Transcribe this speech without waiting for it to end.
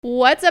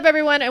What's up,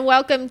 everyone, and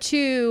welcome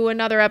to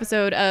another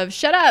episode of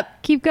Shut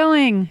Up, Keep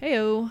Going.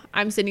 Heyo,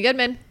 I'm Sydney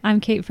Goodman, I'm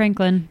Kate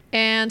Franklin.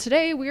 and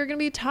today we are going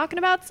to be talking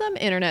about some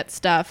internet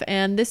stuff.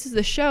 And this is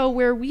the show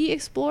where we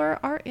explore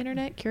our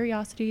internet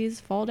curiosities,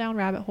 fall down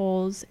rabbit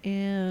holes,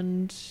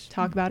 and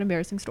talk about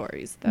embarrassing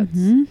stories. That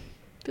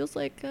feels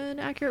like an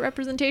accurate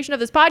representation of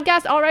this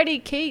podcast.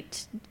 Alrighty,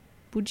 Kate,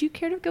 would you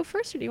care to go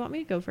first, or do you want me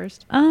to go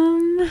first?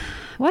 Why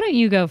don't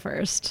you go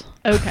first?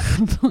 Okay.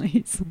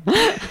 Please.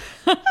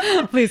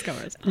 Please go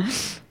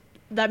first.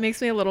 That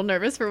makes me a little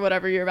nervous for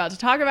whatever you're about to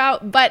talk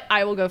about, but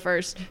I will go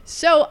first.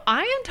 So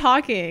I am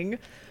talking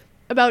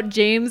about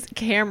James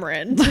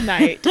Cameron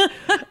tonight.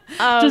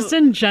 Just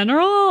in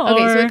general? Okay,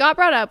 so or- it got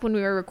brought up when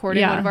we were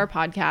recording one Yeah. of our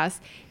podcasts,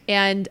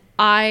 and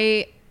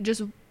I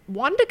just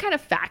wanted to kind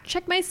of fact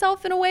check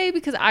myself in a way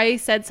because I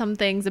said some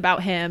things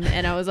about him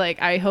and I was like,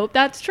 I hope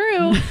that's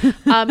true.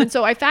 And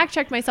so I fact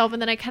checked myself,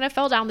 and then I kind of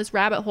fell down this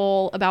rabbit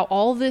hole about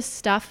all this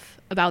stuff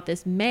about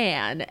this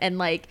man and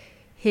like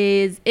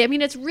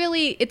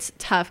it's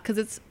tough because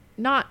it's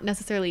not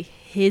necessarily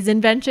his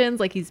inventions.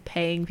 Like, he's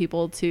paying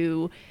people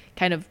to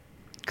kind of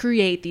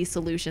create these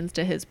solutions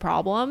to his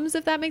problems,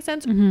 if that makes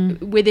sense,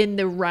 within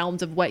the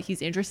realms of what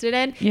he's interested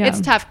in. Yeah. It's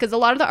tough because a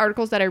lot of the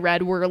articles that I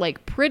read were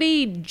like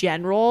pretty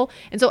general,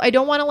 and so I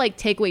don't want to like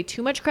take away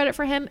too much credit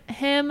for him,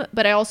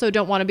 but I also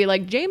don't want to be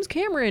like James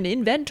Cameron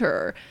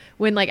inventor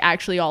when like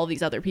actually all of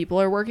these other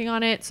people are working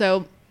on it.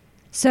 So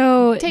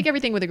take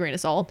everything with a grain of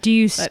salt. Do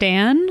you But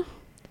stan?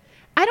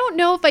 I don't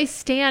know if I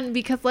stand,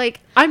 because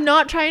like I'm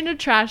not trying to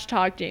trash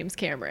talk James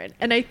Cameron,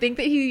 and I think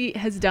that he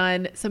has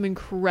done some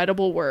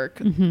incredible work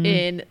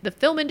in the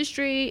film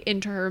industry in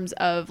terms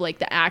of like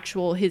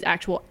his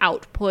actual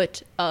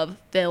output of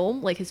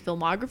film, like his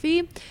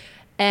filmography,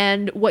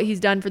 and what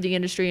he's done for the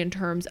industry in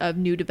terms of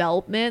new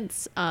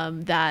developments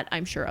that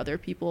I'm sure other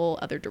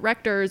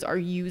directors are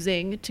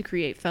using to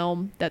create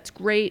film. That's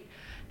great.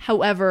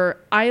 However,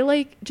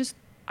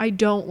 I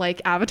don't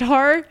like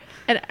Avatar,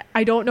 and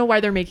I don't know why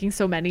they're making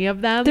so many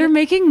of them. They're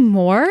making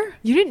more?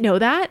 You didn't know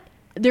that?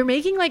 They're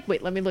making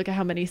wait, let me look at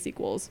how many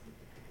sequels.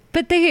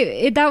 But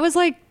that was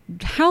like,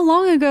 how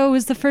long ago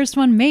was the first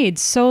one made?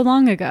 So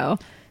long ago.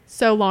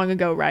 So long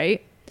ago,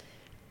 right?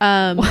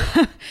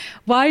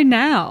 Why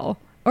now?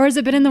 Or has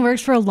it been in the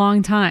works for a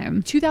long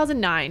time?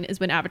 2009 is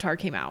when Avatar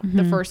came out,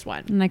 the first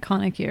one. An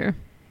iconic year.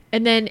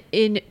 And then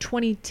in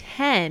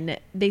 2010,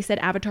 they said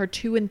Avatar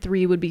 2 and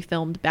 3 would be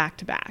filmed back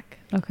to back.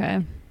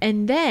 Okay.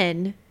 And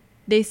then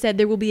they said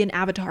there will be an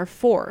Avatar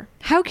 4.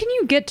 How can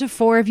you get to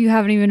 4 if you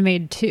haven't even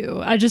made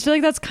 2? I just feel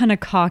like that's kind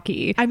of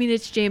cocky. I mean,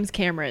 it's James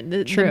Cameron.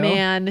 The True.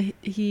 man,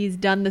 he's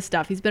done the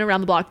stuff. He's been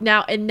around the block.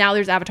 Now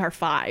there's Avatar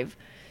 5.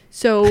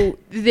 So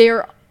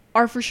there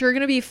are for sure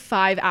going to be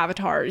 5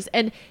 Avatars.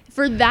 And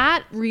for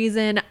that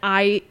reason,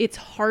 it's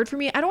hard for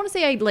me. I don't want to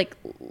say I like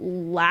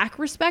lack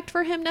respect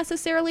for him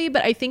necessarily,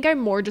 but I think I'm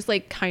more just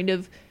like kind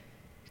of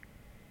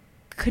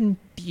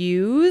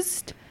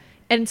confused.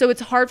 And so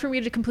it's hard for me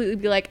to completely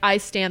be like, I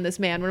stan this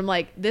man, when I'm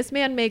like, this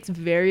man makes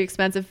very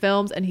expensive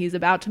films and he's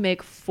about to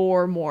make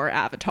 4 more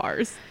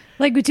Avatars.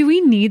 Like, do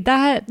we need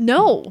that?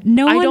 No one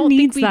I don't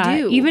needs think we that.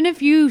 do. Even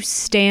if you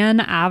stan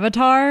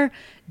Avatar,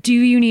 do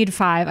you need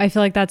 5? I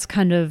feel like that's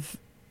kind of...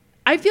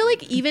 I feel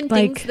like even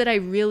like- things that I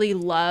really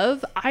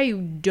love, I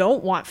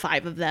don't want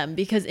 5 of them,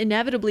 because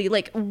inevitably,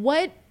 like,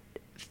 what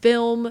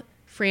film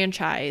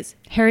franchise?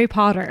 Harry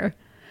Potter,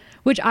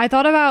 which I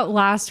thought about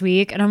last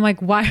week, and I'm like,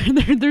 why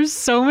are there's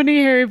so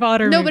many Harry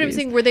Potter No, movies? but I'm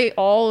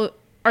saying,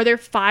 are there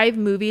 5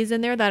 movies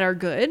in there that are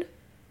good?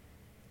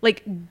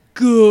 Like,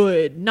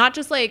 good. Not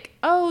just like,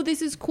 oh,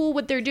 this is cool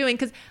what they're doing.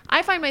 Because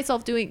I find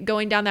myself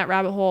going down that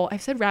rabbit hole.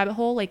 I've said rabbit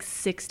hole like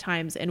 6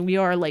 times, and we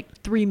are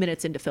like 3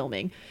 minutes into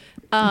filming.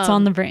 It's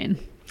on the brain.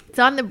 It's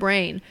on the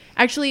brain.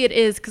 Actually, it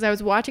is, because I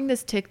was watching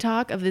this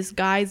TikTok of this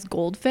guy's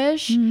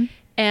goldfish,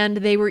 and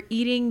they were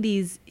eating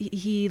these.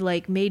 He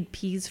like made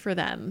peas for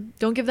them.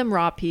 Don't give them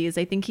raw peas.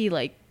 I think he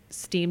like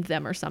steamed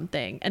them or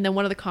something. And then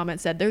one of the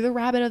comments said, "They're the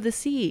rabbit of the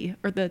sea,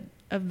 or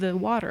of the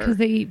water." Because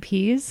they eat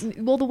peas?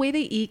 Well, the way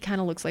they eat kind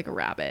of looks like a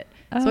rabbit.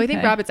 Oh, so I think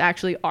okay. rabbits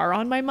actually are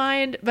on my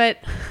mind, but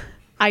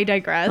I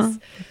digress.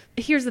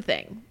 Here's the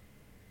thing.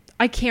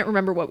 I can't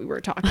remember what we were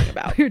talking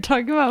about. We were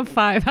talking about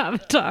 5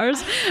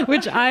 Avatars,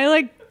 which I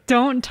like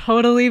don't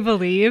totally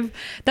believe.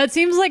 That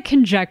seems like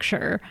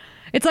conjecture.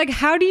 It's like,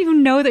 how do you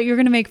know that you're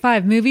going to make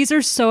 5? Movies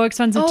are so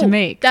expensive to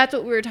make. That's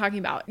what we were talking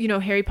about. You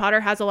know, Harry Potter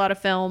has a lot of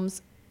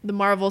films. The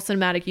Marvel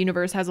Cinematic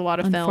Universe has a lot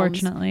of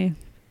Unfortunately.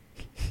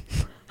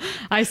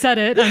 I said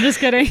it. I'm just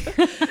kidding.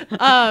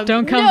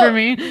 Don't come for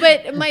me.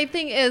 But my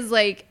thing is,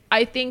 like,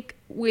 I think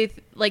with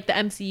like the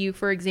MCU,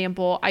 for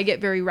example, I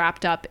get very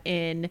wrapped up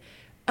in,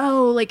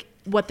 like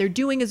what they're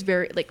doing is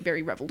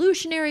very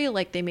revolutionary.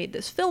 Like, they made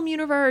this film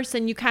universe,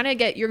 and you kind of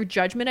get your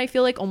judgment, I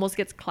feel like, almost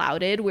gets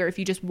clouded, where if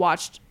you just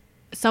watched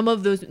some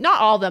of those, not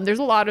all of them, there's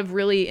a lot of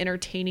really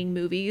entertaining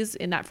movies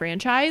in that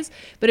franchise,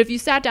 but if you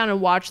sat down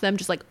and watched them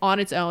just like on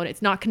its own,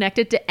 it's not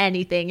connected to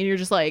anything, and you're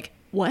just like,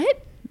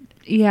 what?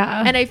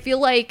 Yeah. And I feel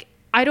like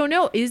I don't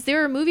know. Is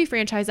there a movie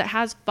franchise that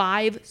has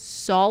 5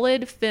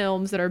 solid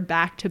films that are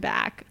back to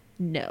back?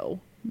 No.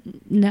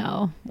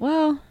 No.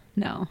 Well,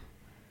 no.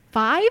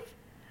 5?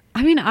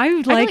 I mean, I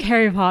like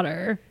Harry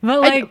Potter, but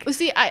like,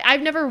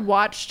 I've never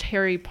watched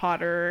Harry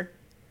Potter.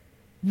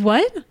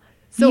 what?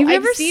 So You've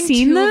I've never seen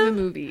seen 2 them? of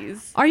the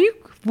movies. Are you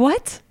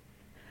what?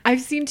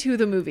 I've seen 2 of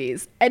the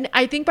movies. And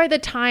I think by the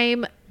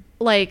time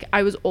like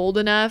I was old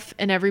enough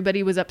and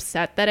everybody was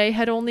upset that I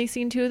had only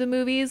seen 2 of the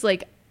movies,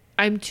 like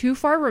I'm too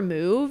far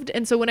removed.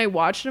 And so when I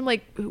watched it, I'm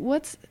like,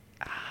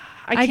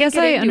 I guess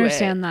I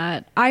understand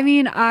that. I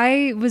mean,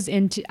 I was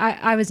into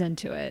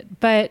it,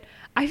 but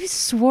I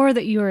swore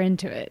that you were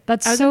into it. I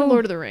was into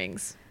Lord of the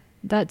Rings.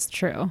 That's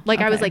true. Like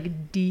I was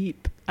like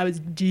deep. I was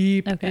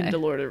deep into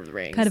Lord of the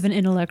Rings. Kind of an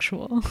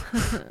intellectual.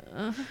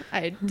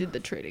 I did the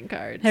trading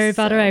cards. Harry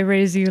Potter, I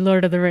raise you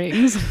Lord of the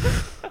Rings.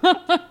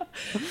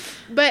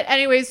 But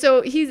anyway,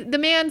 so the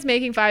man's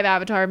making 5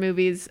 Avatar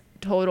movies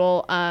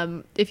total.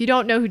 If you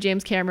don't know who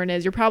James Cameron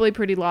is, you're probably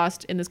pretty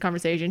lost in this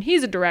conversation.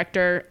 He's a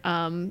director.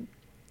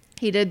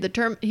 He did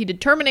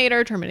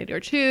Terminator, Terminator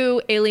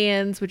 2,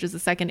 Aliens, which is the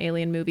second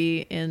Alien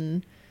movie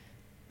in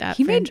that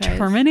franchise. Made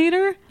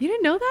Terminator? You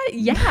didn't know that?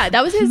 Yeah,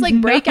 that was his like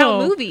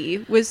breakout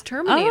movie was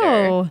Terminator.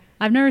 Oh,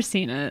 I've never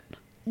seen it.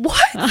 What?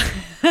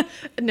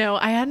 No,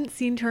 I hadn't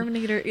seen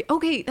Terminator.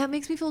 Okay, that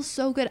makes me feel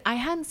so good. I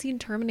hadn't seen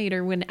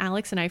Terminator when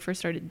Alex and I first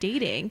started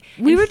dating.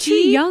 We were too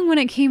young when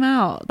it came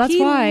out. That's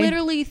why. He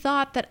literally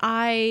thought that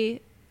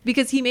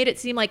because he made it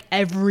seem like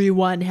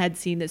everyone had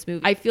seen this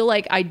movie. I feel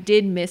like I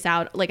did miss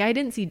out. Like I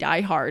didn't see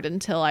Die Hard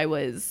until I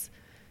was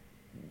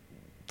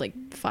like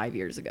 5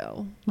 years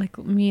ago. Like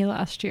me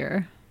last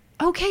year.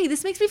 Okay,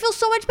 this makes me feel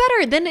so much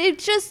better. Then it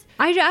just...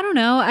 I don't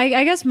know.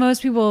 I guess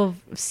most people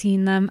have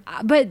seen them.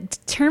 But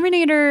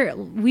Terminator,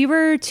 we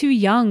were too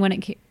young when it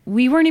came.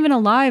 We weren't even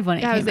alive when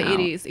it came out. Yeah, it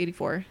was the 80s,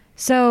 84.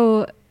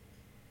 So,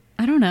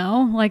 I don't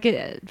know. Like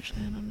it...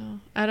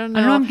 I don't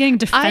know. I'm getting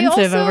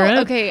defensive over it.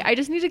 Okay, I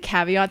just need to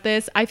caveat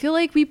this. I feel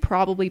like we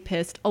probably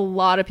pissed a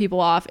lot of people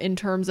off in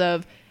terms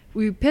of...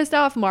 We pissed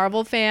off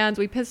Marvel fans.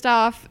 We pissed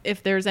off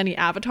if there's any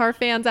Avatar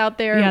fans out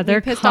there. Yeah, they're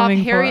pissed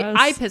coming off Harry. for us.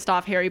 I pissed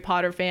off Harry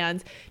Potter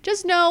fans.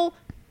 Just know,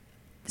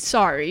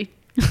 sorry.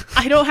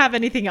 I don't have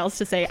anything else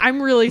to say.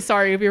 I'm really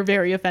sorry if you're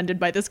very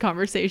offended by this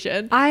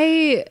conversation.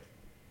 I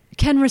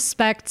can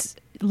respect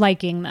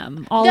liking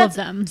them, all of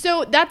them.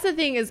 So that's the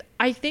thing is,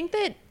 I think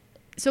that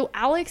so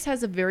Alex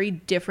has a very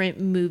different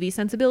movie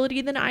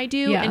sensibility than I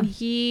do. Yeah. And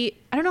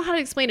I don't know how to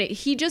explain it.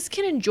 He just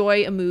can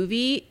enjoy a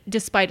movie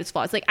despite its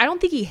flaws. Like, I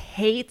don't think he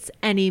hates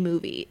any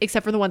movie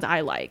except for the ones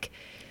I like.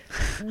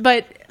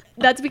 But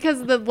that's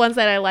because the ones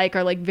that I like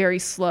are like very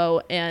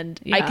slow and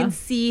I can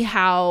see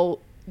how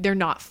they're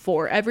not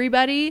for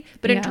everybody.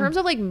 But in terms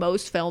of like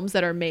most films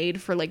that are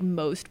made for like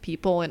most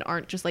people and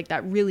aren't just like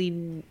that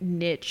really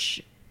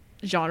niche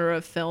genre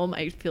of film,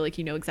 I feel like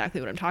you know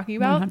exactly what I'm talking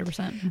about.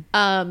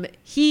 100%.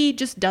 He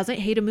just doesn't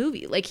hate a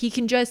movie. Like he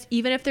can just,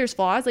 even if there's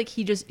flaws, like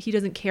he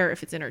doesn't care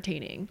if it's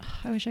entertaining.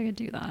 I wish I could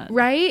do that.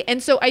 Right?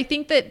 And so I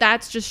think that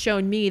that's just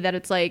shown me that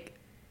it's like,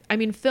 I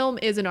mean, film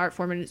is an art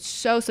form and it's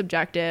so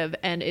subjective,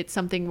 and it's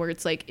something where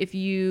it's like, if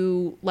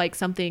you like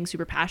something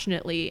super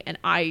passionately and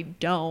I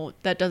don't,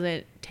 that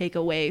doesn't take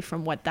away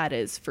from what that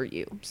is for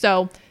you.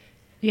 So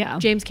yeah,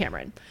 James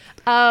Cameron.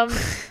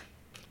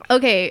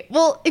 Okay,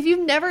 well, if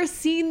you've never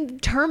seen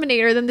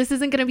Terminator, then this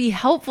isn't going to be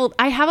helpful.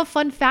 I have a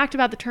fun fact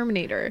about the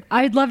Terminator.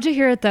 I'd love to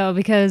hear it though,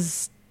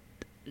 because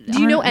do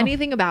you know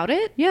anything about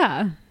it?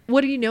 Yeah.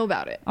 What do you know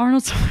about it?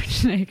 Arnold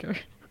Schwarzenegger.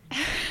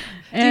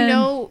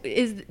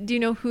 Do you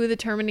know who the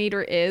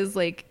Terminator is?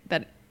 Like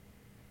that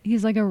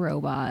he's like a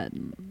robot.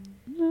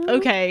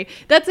 Okay,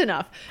 that's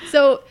enough.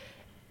 So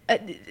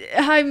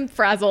I'm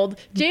frazzled.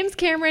 James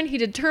Cameron, he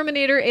did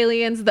Terminator,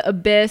 Aliens, The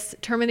Abyss,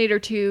 Terminator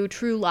 2,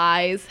 True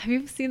Lies. Have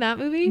you seen that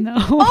movie? No.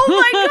 Oh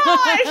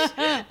my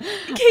gosh!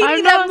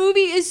 Katie, that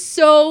movie is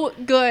so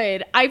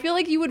good. I feel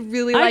like you would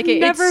really like it.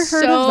 I've never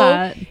heard of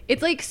that.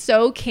 It's like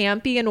so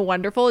campy and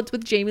wonderful. It's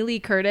with Jamie Lee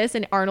Curtis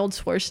and Arnold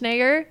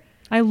Schwarzenegger.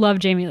 I love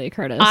Jamie Lee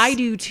Curtis. I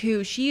do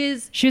too. She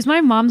was my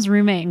mom's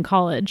roommate in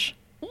college.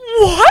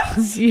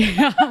 What?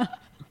 Yeah.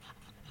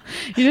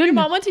 Your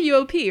mom went to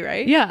UOP,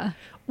 right? Yeah.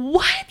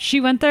 What?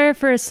 She went there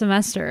for a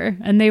semester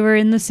and they were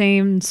in the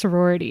same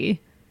sorority.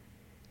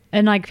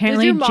 And like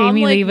apparently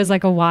Jamie Lee was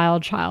like a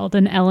wild child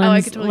and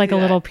Ellen's totally like a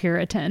little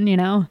Puritan, you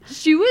know?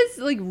 She was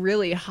like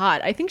really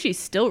hot. I think she's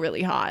still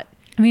really hot.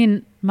 I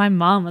mean, my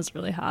mom was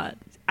really hot.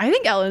 I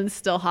think Ellen's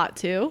still hot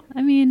too.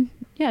 I mean,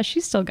 yeah,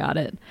 she still got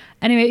it.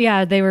 Anyway,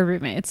 yeah, they were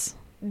roommates.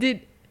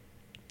 They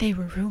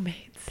were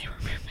roommates. They were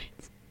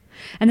roommates.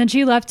 And then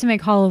she left to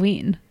make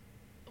Halloween.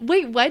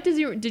 Wait, what?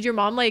 Did your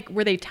mom like,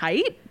 were they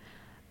tight?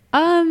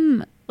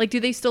 Like, do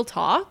they still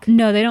talk?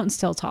 No, they don't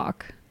still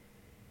talk.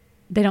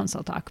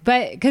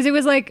 But because it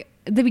was like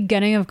the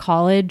beginning of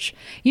college,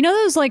 you know,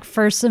 those like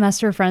first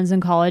semester friends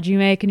in college you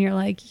make and you're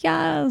like,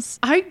 yes.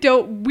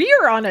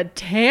 We're on a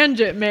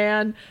tangent,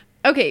 man.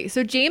 Okay,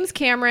 so James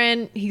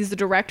Cameron, he's the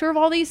director of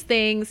all these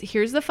things.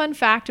 Here's the fun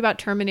fact about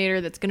Terminator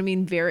that's going to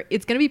mean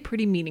it's going to be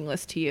pretty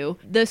meaningless to you.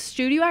 The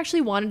studio actually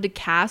wanted to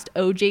cast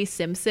O.J.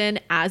 Simpson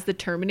as the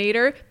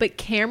Terminator, but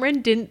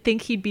Cameron didn't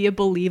think he'd be a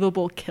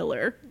believable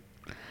killer.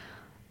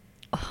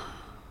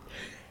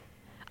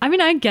 I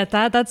mean, I get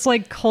that. That's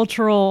like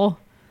cultural.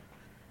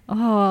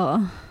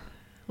 Oh,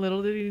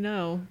 little did he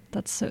know.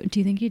 That's so. Do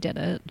you think he did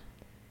it?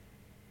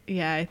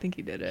 Yeah, I think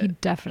he did it. He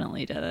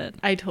definitely did it.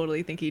 I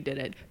totally think he did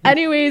it.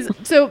 Anyways,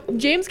 so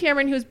James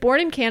Cameron, who was born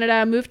in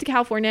Canada, moved to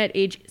California at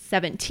age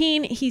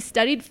 17. He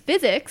studied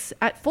physics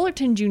at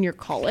Fullerton Junior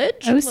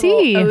College. OC.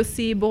 Little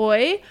OC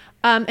boy.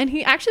 And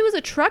he actually was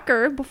a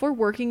trucker before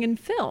working in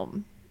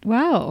film.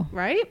 Wow.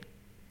 Right?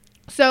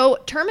 So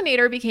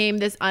Terminator became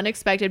this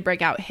unexpected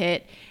breakout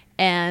hit.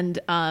 And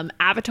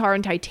Avatar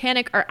and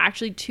Titanic are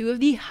actually two of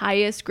the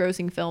highest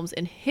grossing films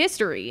in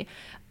history.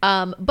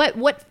 But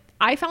what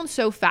I found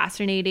so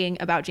fascinating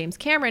about James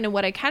Cameron, and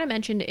what I kind of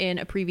mentioned in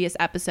a previous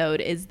episode,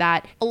 is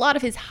that a lot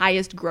of his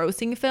highest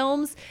grossing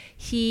films,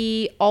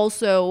 he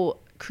also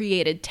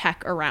created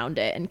tech around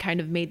it and kind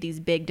of made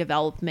these big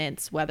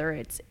developments, whether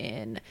it's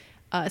in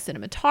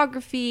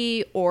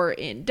cinematography or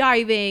in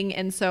diving.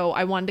 And so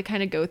I wanted to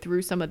kind of go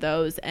through some of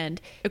those.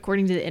 And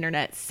according to the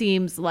internet,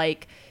 seems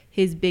like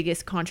his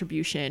biggest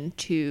contribution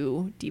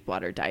to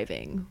deepwater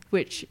diving,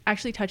 which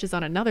actually touches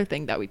on another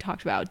thing that we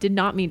talked about. Did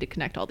not mean to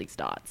connect all these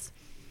dots.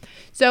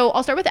 So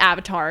I'll start with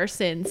Avatar,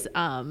 since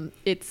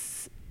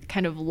it's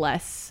kind of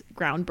less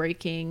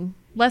groundbreaking,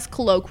 less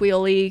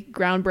colloquially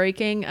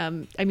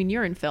groundbreaking. I mean,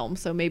 you're in film,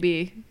 so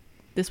maybe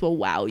this will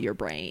wow your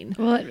brain.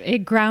 Well,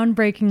 it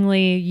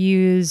groundbreakingly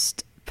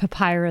used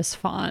papyrus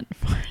font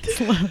for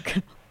its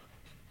logo.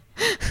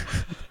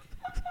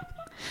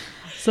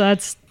 So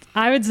that's,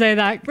 I would say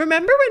that.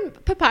 Remember when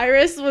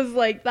papyrus was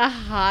like the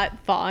hot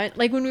font?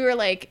 Like when we were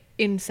like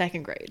in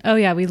second grade. Oh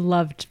yeah, we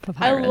loved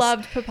papyrus. I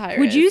loved papyrus.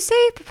 Would you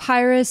say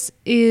papyrus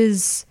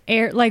is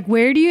like,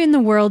 where do you in the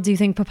world do you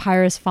think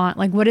papyrus font,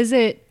 like what does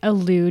it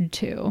allude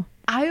to?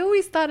 I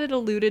always thought it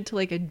alluded to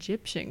like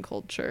Egyptian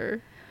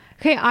culture.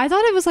 Okay, I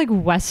thought it was like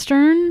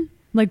Western.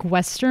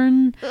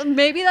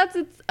 Maybe that's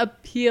its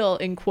appeal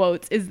in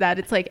quotes, is that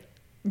it's like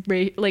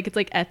it's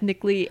like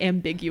ethnically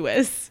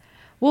ambiguous.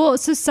 Well,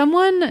 so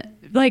someone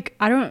like,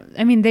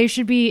 I mean, they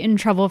should be in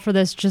trouble for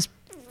this just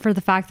for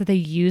the fact that they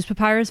use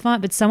papyrus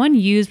font, but someone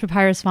used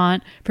papyrus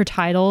font for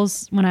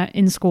titles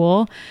in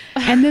school,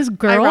 and this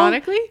girl,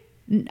 ironically,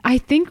 I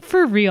think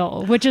for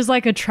real, which is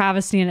like a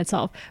travesty in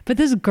itself, but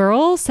this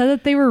girl said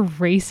that they were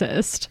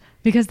racist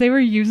because they were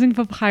using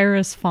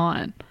papyrus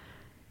font.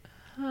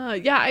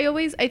 Yeah,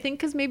 I think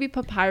because maybe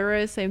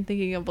papyrus, I'm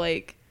thinking of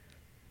like,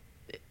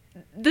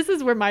 this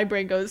is where my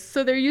brain goes.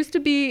 So there used to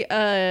be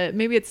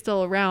maybe it's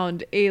still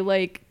around, a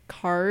like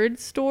card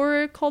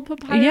store called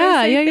Papyrus.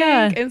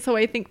 Yeah. And so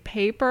I think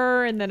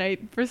paper, and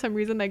then for some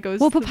reason that goes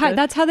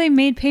that's how they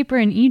made paper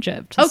in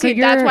Egypt. Okay, so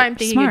that's why I'm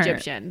thinking smart.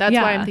 Egyptian. That's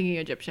why I'm thinking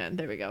Egyptian.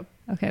 There we go.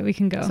 Okay, we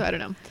can go. So I don't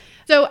know.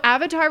 So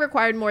Avatar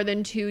required more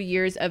than 2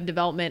 years of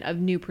development of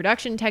new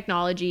production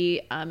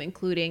technology,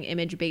 including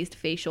image-based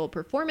facial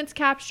performance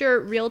capture,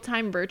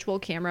 real-time virtual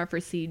camera for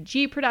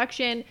CG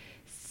production,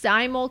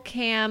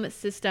 simulcam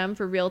system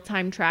for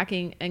real-time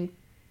tracking and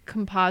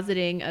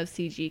compositing of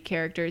CG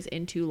characters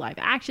into live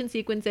action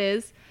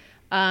sequences,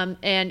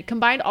 and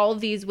combined all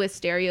of these with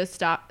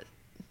stereoscopic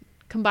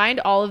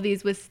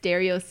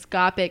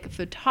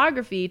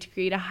photography to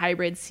create a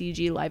hybrid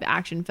CG live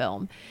action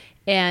film.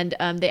 And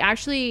they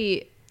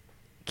actually,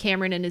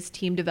 Cameron and his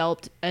team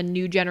developed a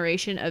new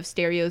generation of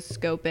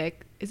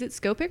stereoscopic, is it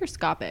scopic or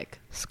scopic?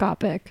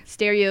 Scopic.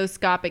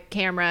 Stereoscopic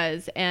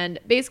cameras. And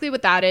basically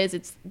what that is,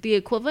 it's the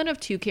equivalent of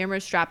two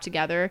cameras strapped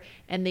together,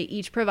 and they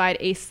each provide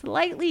a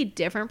slightly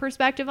different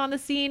perspective on the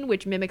scene,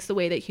 which mimics the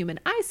way that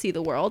human eyes see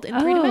the world in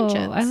 3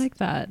 dimensions. I like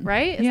that.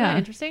 Right? Isn't that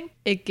interesting?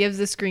 It gives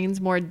the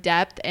screens more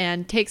depth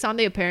and takes on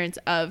the appearance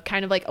of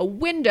kind of like a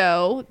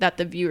window that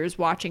the viewer's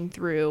watching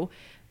through,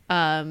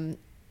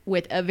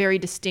 with a very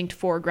distinct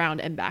foreground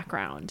and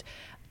background.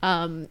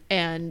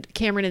 And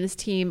Cameron and his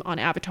team on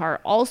Avatar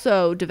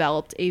also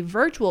developed a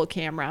virtual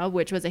camera,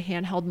 which was a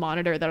handheld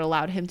monitor that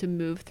allowed him to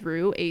move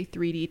through a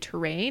 3D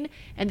terrain.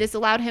 And this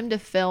allowed him to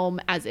film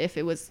as if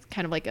it was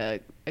kind of like a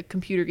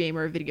computer game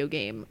or a video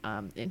game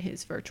in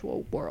his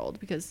virtual world,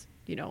 because,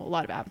 you know, a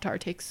lot of Avatar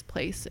takes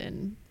place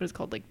in what is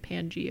called like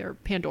Pangaea or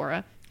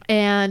Pandora.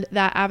 And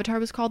that Avatar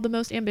was called the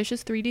most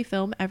ambitious 3D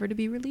film ever to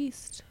be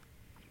released.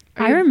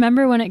 I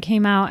remember when it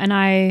came out, and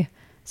I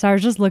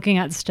was just looking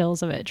at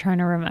stills of it, trying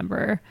to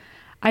remember.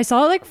 I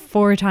saw it like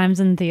 4 times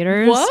in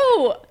theaters.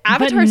 Whoa,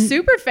 Avatar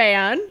super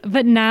fan.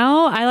 But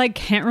now I like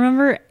can't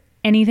remember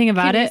anything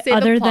about it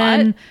other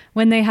than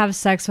when they have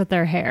sex with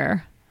their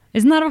hair.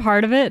 Isn't that a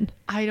part of it?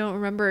 I don't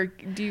remember.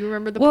 Do you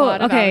remember the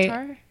plot of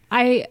Avatar?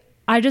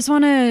 I just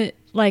want to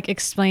like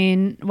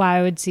explain why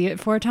I would see it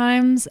 4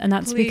 times, and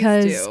that's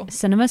because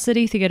Cinema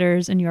City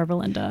Theaters in Yorba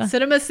Linda.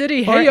 Cinema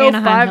City, hey yo,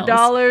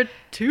 $5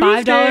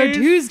 Tuesdays. $5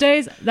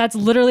 Tuesdays. That's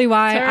literally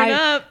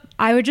why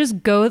I would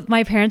just go,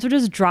 my parents would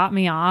just drop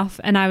me off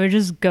and I would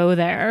just go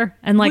there.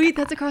 And like, wait,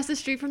 that's across the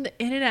street from the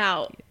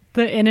In-N-Out.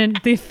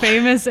 the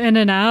famous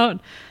In-N-Out.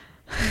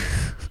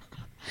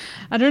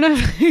 I don't know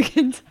if you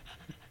can.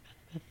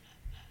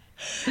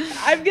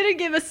 I'm going to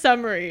give a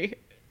summary.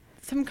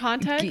 Some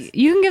context.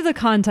 You can give the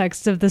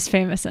context of this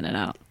famous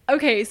In-N-Out.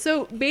 Okay,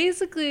 so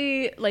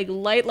basically, like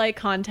light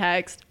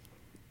context,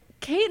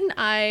 Kate and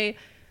I,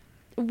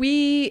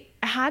 we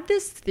had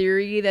this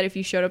theory that if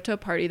you showed up to a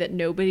party that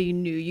nobody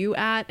knew you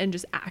at and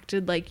just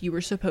acted like you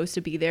were supposed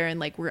to be there and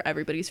like were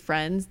everybody's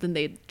friends, then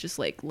they'd just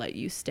like let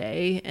you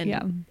stay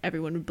and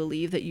everyone would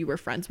believe that you were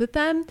friends with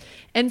them.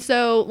 And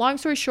so long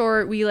story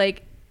short, we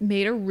like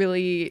made a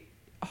really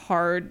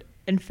hard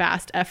and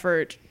fast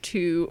effort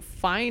to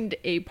find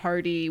a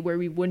party where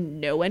we wouldn't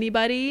know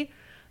anybody.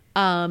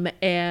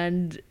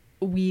 And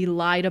we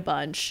lied a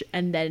bunch,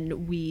 and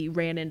then we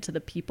ran into the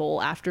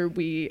people after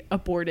we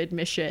aborted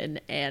mission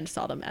and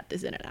saw them at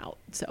this In-N-Out.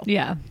 So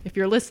Yeah. if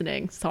you're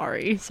listening,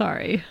 sorry.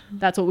 Sorry.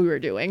 That's what we were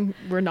doing.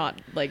 We're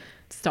not like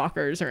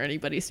stalkers or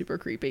anybody super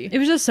creepy. It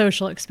was a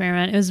social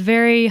experiment. It was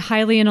very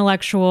highly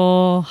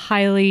intellectual,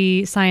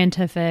 highly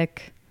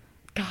scientific.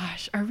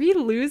 Gosh, are we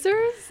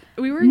losers?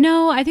 We were.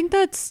 No, I think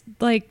that's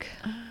like,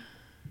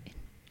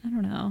 I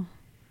don't know.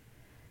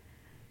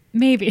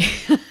 Maybe.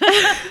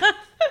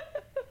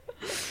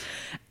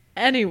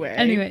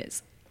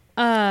 Anyways,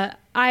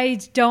 I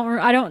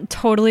don't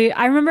totally.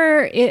 I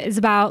remember it is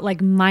about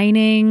like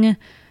mining.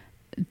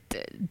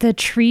 The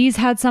trees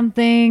had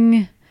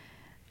something.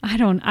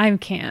 I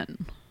can't.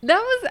 That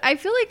was. I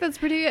feel like that's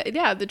pretty.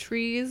 Yeah, the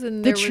trees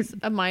and there was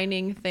a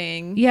mining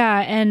thing.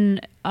 Yeah,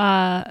 and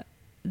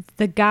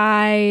the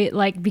guy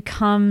like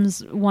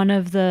becomes one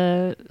of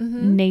the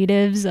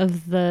natives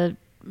of the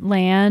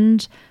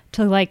land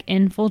to like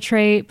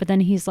infiltrate, but then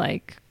he's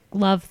like,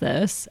 love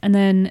this, and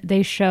then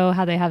they show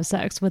how they have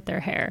sex with their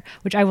hair,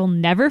 which I will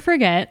never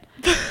forget.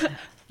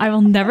 I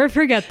will never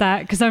forget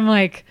that, because I'm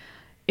like,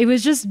 it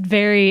was just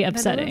very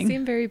upsetting. That doesn't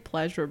seem very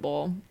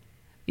pleasurable.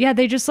 Yeah,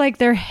 they just like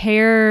their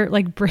hair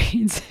like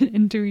braids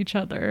into each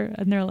other,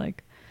 and they're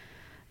like,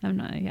 I don't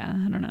know. Yeah,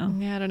 I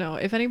don't know.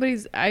 If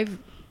anybody's, I've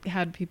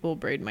had people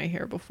braid my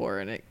hair before,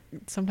 and it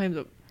sometimes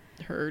it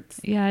hurts.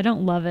 Yeah, I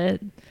don't love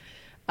it.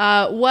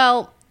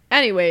 Well,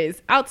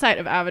 anyways, outside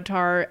of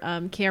Avatar,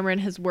 Cameron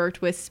has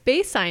worked with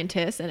space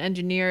scientists and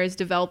engineers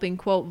developing,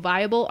 quote,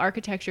 viable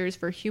architectures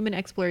for human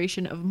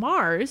exploration of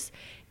Mars,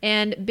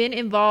 and been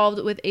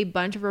involved with a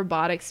bunch of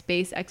robotic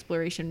space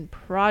exploration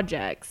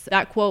projects.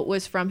 That quote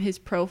was from his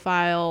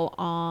profile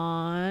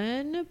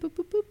on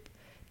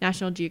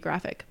National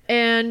Geographic.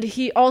 And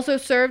he also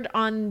served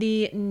on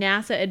the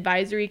NASA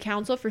Advisory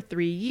Council for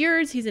 3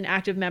 years. He's an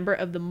active member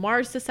of the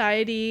Mars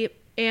Society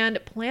and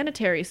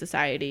Planetary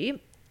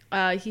Society.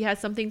 He has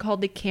something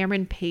called the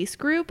Cameron Pace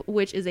Group,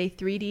 which is a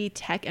 3D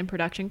tech and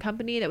production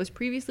company that was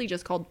previously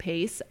just called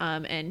Pace.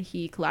 And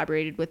he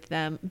collaborated with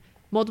them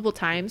multiple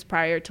times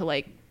prior to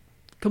like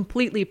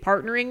completely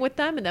partnering with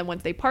them. And then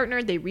once they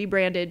partnered, they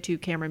rebranded to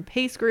Cameron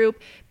Pace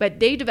Group. But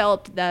they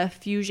developed the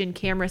Fusion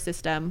camera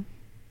system,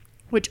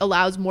 which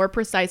allows more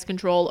precise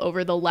control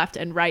over the left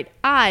and right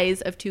eyes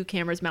of two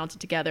cameras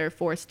mounted together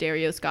for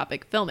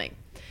stereoscopic filming.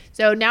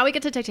 So now we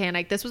get to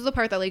Titanic. This was the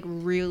part that like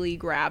really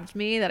grabbed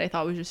me, that I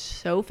thought was just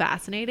so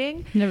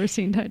fascinating. Never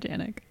seen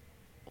Titanic.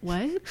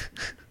 What?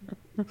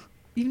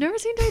 You've never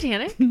seen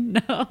Titanic?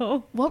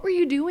 No. What were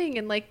you doing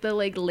in like the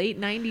like late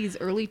 90s,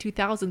 early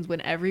 2000s when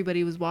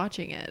everybody was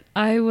watching it?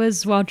 I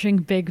was watching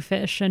Big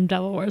Fish and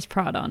Devil Wears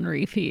Prada on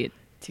repeat.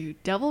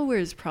 Dude, Devil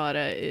Wears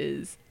Prada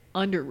is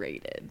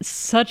underrated.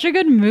 Such a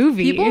good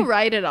movie. People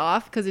write it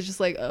off because it's just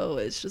like, oh,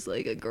 it's just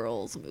like a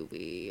girl's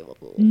movie.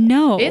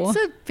 No. It's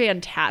a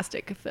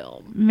fantastic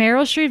film.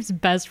 Meryl Streep's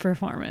best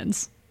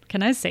performance.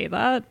 Can I say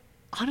that?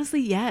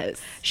 Honestly,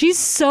 yes. She's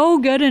so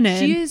good in it.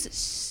 She is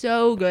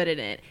so good in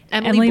it.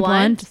 Emily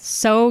Blunt,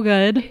 so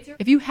good.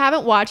 If you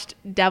haven't watched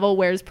Devil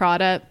Wears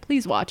Prada,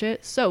 please watch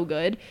it. So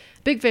good.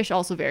 Big Fish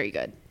also very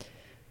good,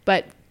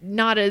 but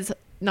not as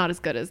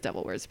good as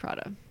Devil Wears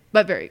Prada,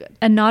 but very good.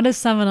 And not as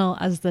seminal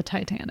as the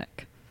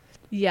Titanic.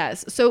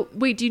 Yes. So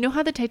wait, do you know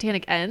how the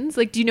Titanic ends?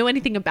 Like, do you know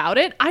anything about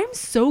it? I'm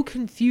so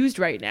confused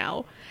right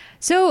now.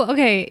 So,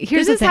 okay,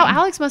 here's the thing. This is how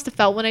Alex must have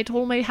felt when I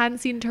told him I hadn't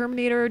seen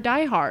Terminator or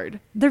Die Hard.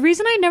 The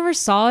reason I never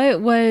saw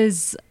it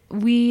was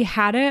we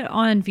had it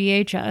on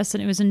VHS,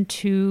 and it was in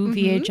 2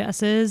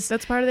 VHSs.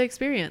 That's part of the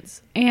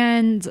experience.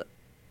 And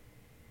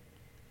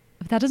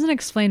that doesn't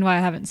explain why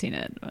I haven't seen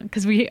it,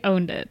 because we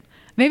owned it.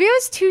 Maybe I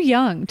was too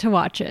young to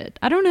watch it.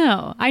 I don't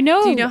know. I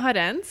know. Do you know how it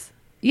ends?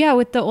 Yeah,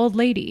 with the old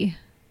lady.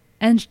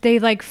 And they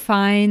like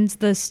find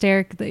the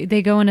stair.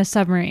 They go in a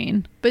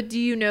submarine. But do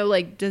you know,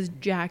 like, does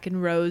Jack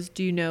and Rose,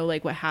 do you know,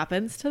 like, what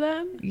happens to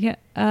them?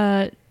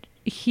 Yeah.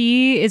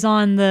 He is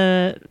on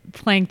the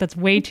plank that's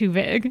way too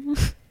big.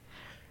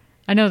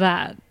 I know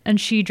that. And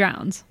she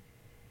drowns.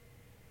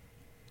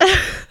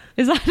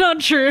 Is that not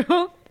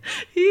true?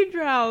 He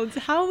drowns.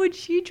 How would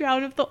she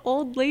drown if the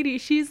old lady,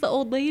 she's the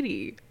old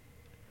lady?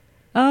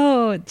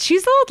 Oh,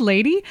 she's the old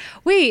lady?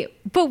 Wait,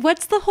 but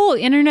what's the whole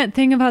internet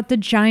thing about the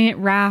giant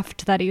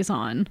raft that he's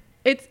on?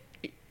 It's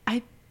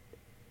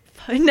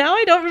now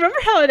I don't remember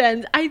how it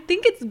ends. I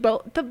think it's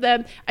both of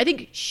them. I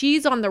think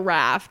she's on the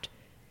raft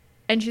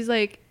and she's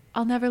like,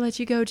 I'll never let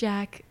you go,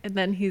 Jack. And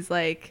then he's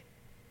like,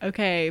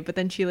 okay, but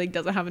then she like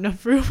doesn't have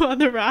enough room on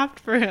the raft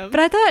for him. But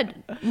I thought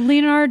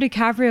Leonardo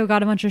DiCaprio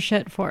got a bunch of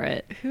shit for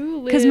it. Who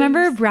lives? Because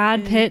remember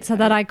Brad Pitt said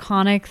that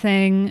iconic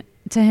thing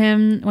to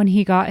him when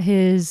he got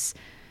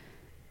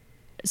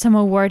some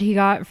award he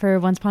got for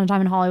Once Upon a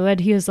Time in Hollywood.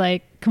 He was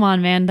like, come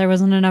on, man, there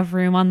wasn't enough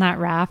room on that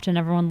raft and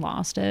everyone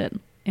lost it,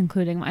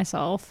 including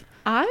myself.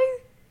 I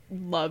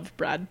love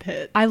Brad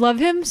Pitt. I love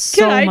him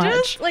so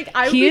much.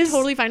 I would be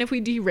totally fine if we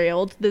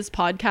derailed this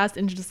podcast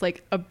into just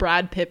like a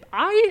Brad Pitt.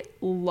 I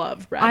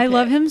love Brad Pitt. I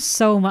love him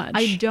so much.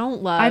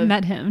 I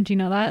met him. Do you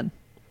know that?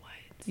 What?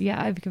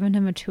 Yeah, I've given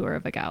him a tour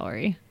of a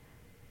gallery.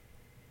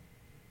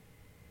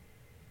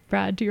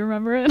 Brad, do you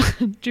remember it?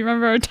 Do you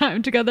remember our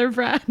time together,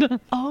 Brad?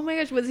 Oh my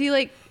gosh, was he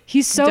like...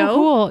 He's so dope?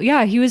 Cool.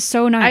 Yeah, he was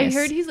so nice. I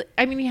heard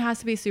he has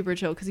to be super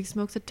chill because he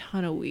smokes a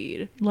ton of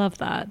weed. Love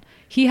that.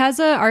 He has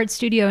an art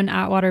studio in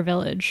Atwater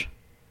Village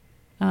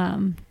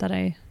that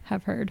I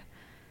have heard.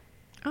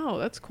 Oh,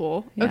 that's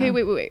cool. Yeah. Okay,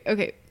 wait.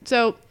 Okay,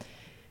 so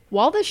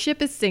while the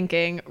ship is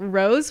sinking,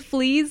 Rose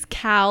flees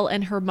Cal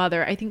and her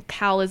mother. I think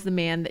Cal is the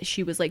man that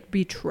she was like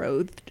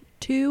betrothed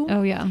to.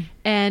 Oh, yeah.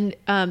 And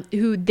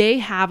who they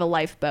have a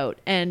lifeboat.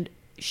 And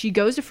she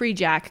goes to free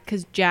Jack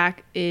because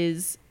Jack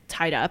is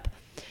tied up.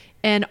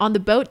 And on the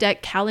boat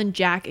deck, Cal and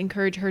Jack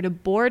encourage her to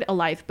board a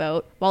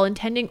lifeboat. While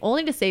intending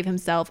only to save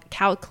himself,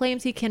 Cal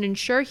claims he can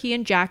ensure he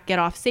and Jack get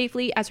off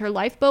safely. As her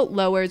lifeboat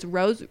lowers,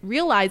 Rose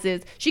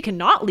realizes she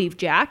cannot leave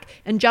Jack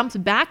and jumps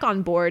back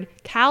on board.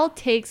 Cal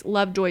takes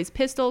Lovejoy's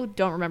pistol,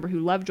 don't remember who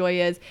Lovejoy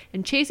is,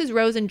 and chases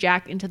Rose and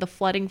Jack into the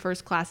flooding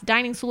first-class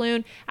dining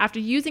saloon. After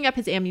using up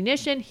his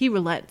ammunition, he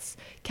relents.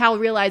 Cal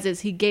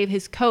realizes he gave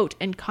his coat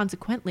and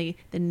consequently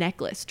the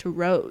necklace to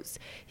Rose.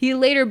 He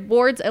later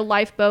boards a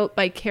lifeboat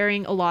by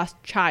carrying a lost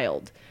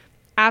child.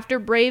 After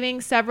braving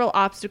several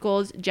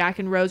obstacles, Jack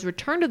and Rose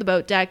return to the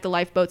boat deck. The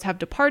lifeboats have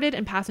departed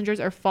and passengers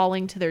are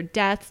falling to their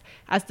deaths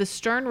as the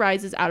stern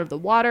rises out of the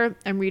water.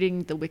 I'm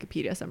reading the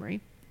Wikipedia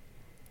summary.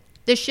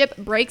 The ship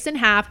breaks in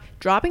half,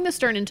 dropping the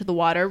stern into the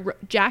water.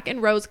 Jack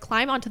and Rose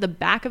climb onto the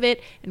back of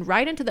it and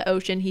right into the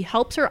ocean. He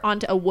helps her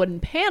onto a wooden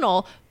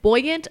panel,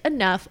 buoyant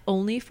enough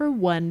only for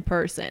one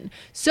person.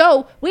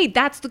 So, wait,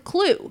 that's the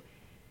clue.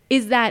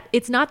 Is that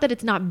it's not that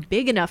it's not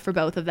big enough for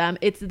both of them.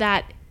 It's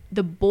that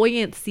the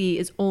buoyancy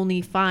is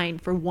only fine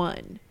for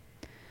one.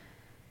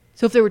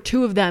 So if there were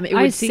two of them, it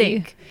would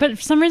sink. But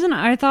for some reason,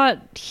 I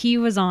thought he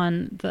was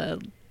on the...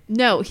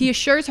 No, he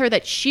assures her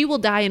that she will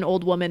die an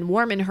old woman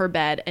warm in her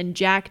bed, and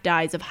Jack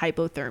dies of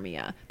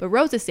hypothermia. But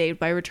Rose is saved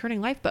by a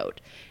returning lifeboat.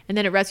 And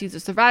then it rescues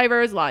the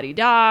survivors,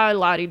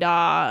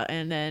 la-di-da,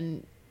 and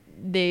then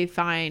they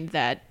find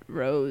that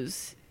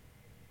Rose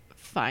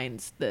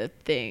finds the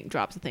thing,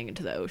 drops the thing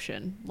into the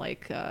ocean,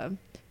 like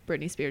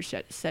Britney Spears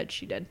said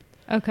she did.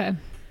 Okay.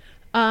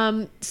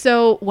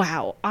 So,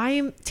 wow,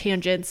 I'm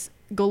tangents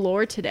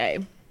galore today.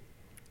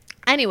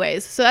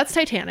 Anyways, so that's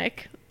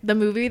Titanic, the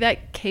movie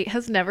that Kate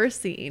has never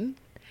seen.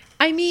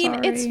 I mean,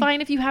 Sorry. It's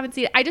fine if you haven't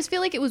seen it. I just feel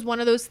like it was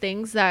one of those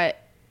things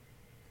that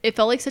it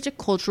felt like such a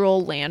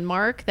cultural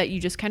landmark that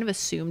you just kind of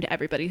assumed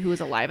everybody who was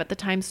alive at the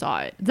time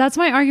saw it. That's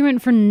my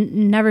argument for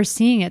never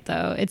seeing it,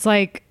 though. It's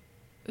like,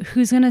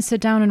 who's going to sit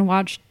down and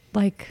watch,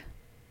 like,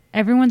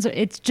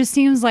 it just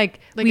seems like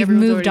we've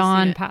moved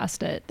on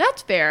past it.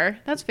 That's fair.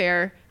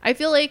 I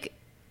feel like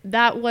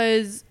that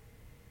was,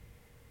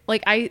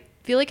 like, I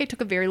feel like I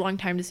took a very long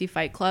time to see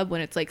Fight Club when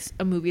it's like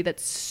a movie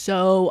that's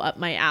so up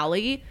my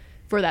alley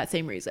for that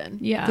same reason.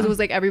 Yeah. Because it was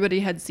like everybody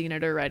had seen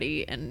it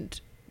already and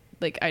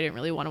like I didn't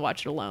really want to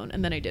watch it alone.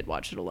 And then I did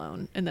watch it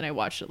alone. And then I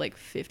watched it like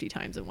 50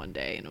 times in one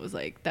day. And it was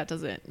like, that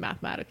doesn't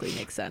mathematically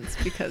make sense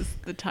because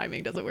the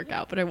timing doesn't work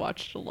out. But I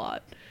watched a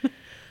lot.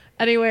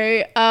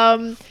 Anyway,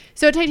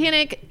 so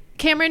Titanic,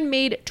 Cameron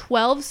made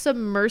 12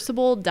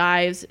 submersible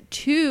dives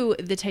to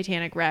the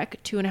Titanic wreck,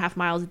 2.5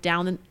 miles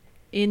down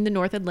in the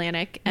North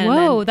Atlantic. And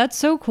Whoa, that's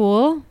so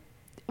cool.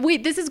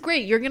 Wait, this is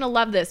great. You're going to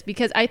love this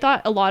because I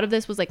thought a lot of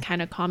this was like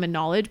kind of common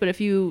knowledge, but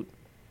if you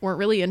weren't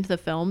really into the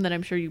film, then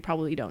I'm sure you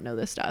probably don't know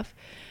this stuff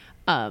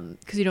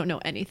because you don't know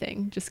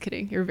anything. Just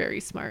kidding. You're very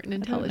smart and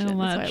intelligent.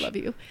 That's why I love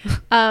you.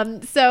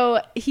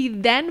 So he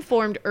then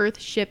formed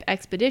Earthship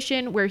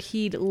Expedition where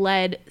he'd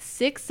led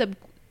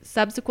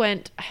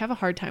subsequent, I have a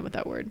hard time with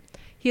that word.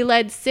 He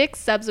led 6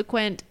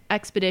 subsequent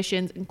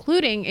expeditions,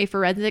 including a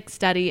forensic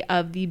study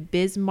of the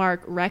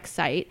Bismarck wreck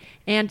site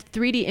and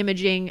 3D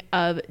imaging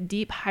of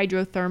deep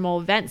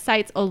hydrothermal vent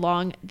sites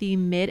along the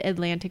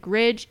Mid-Atlantic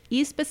Ridge,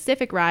 East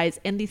Pacific Rise,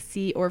 and the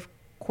Sea of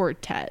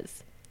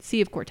Cortez.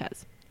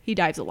 He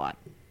dives a lot,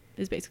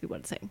 is basically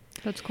what it's saying.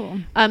 That's cool.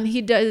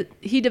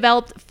 He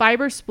developed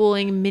fiber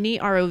spooling mini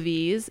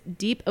ROVs,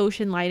 deep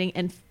ocean lighting,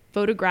 and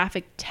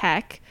photographic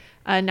tech.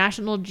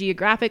 National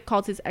Geographic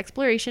calls his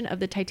exploration of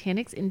the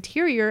Titanic's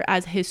interior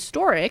as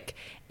historic,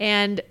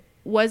 and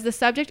was the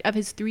subject of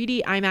his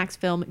 3D IMAX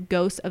film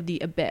Ghosts of the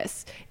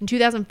Abyss. In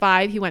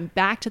 2005, he went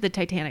back to the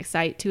Titanic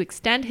site to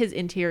extend his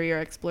interior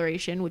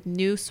exploration with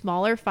new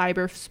smaller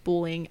fiber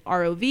spooling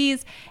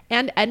ROVs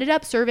and ended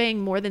up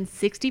surveying more than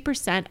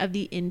 60% of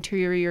the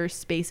interior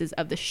spaces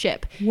of the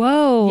ship.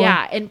 Whoa.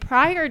 Yeah, and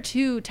prior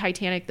to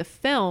Titanic the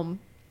film,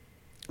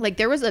 like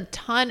there was a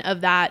ton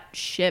of that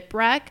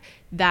shipwreck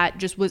that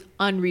just was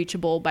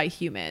unreachable by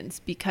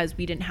humans because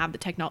we didn't have the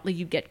technology.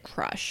 You get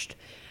crushed.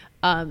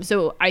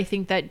 So I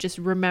think that just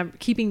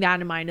keeping that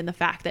in mind, and the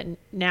fact that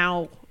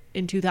now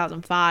in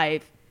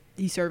 2005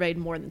 he surveyed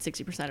more than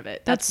 60% of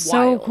it. That's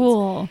so wild.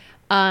 cool.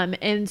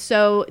 And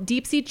so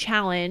Deep Sea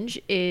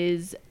Challenge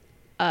is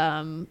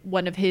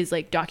one of his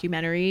like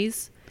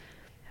documentaries.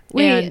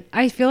 Wait, And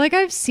I feel like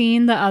I've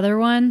seen the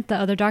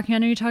other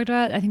documentary you talked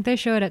about. I think they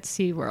show it at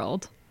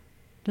SeaWorld.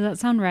 Does that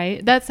sound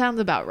right? that sounds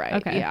about right.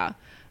 Okay. Yeah.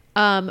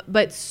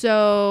 But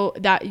so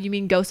that you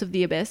mean Ghosts of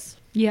the Abyss?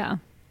 Yeah.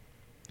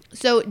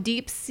 So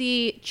Deep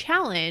Sea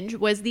Challenge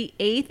was the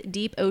 8th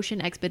deep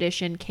ocean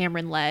expedition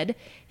Cameron led.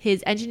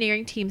 His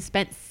engineering team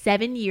spent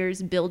 7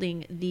 years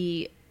building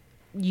the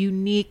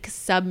unique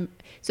so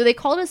they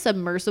call it a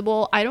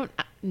submersible. I don't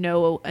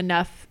know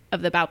enough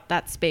about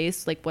that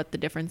space, like what the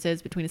difference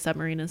is between a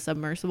submarine and a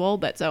submersible.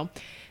 But so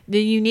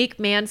the unique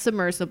manned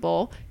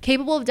submersible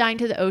capable of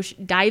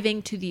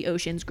diving to the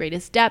ocean's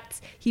greatest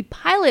depths. He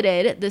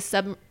piloted the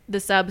sub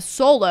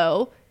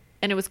solo,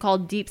 and it was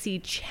called Deep Sea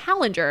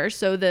Challenger.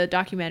 So the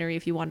documentary,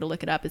 if you wanted to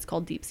look it up, is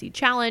called Deep Sea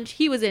Challenge.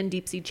 He was in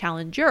Deep Sea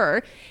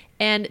Challenger,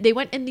 and they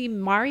went in the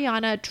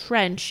Mariana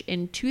Trench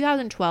in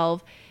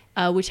 2012,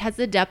 which has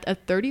the depth of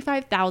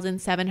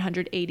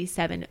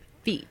 35,787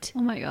 feet.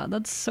 Oh my God,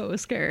 that's so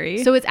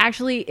scary. So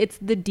it's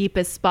the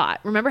deepest spot.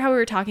 Remember how we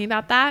were talking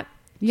about that?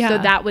 Yeah. So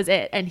that was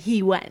it, and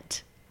he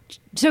went.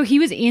 So he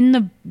was in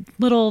the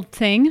little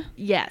thing?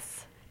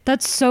 Yes.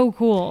 That's so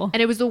cool.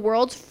 And it was the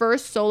world's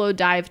first solo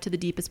dive to the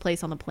deepest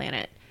place on the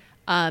planet.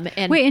 And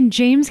wait, and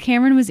James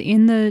Cameron was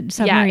in the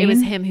submarine? Yeah, it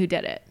was him who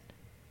did it.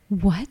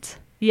 What?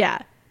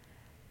 Yeah.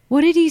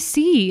 What did he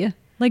see?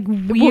 Like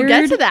weird? We'll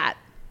get to that.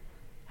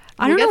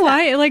 I don't know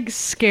why it like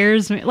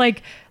scares me.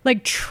 Like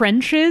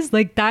trenches,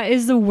 like that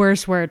is the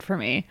worst word for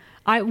me.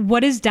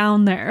 What is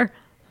down there?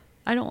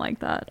 I don't like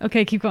that.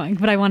 Okay, keep going,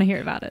 but I want to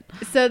hear about it.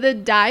 So the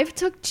dive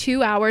took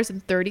 2 hours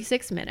and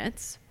 36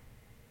 minutes.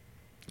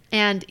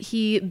 And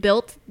he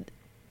built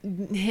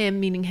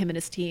meaning him and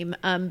his team,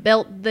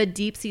 built the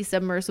deep sea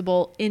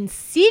submersible in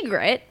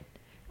secret.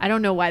 I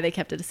don't know why they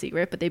kept it a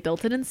secret, but they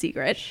built it in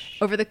secret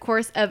over the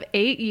course of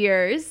 8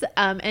 years.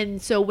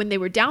 And so when they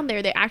were down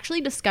there, they actually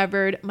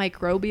discovered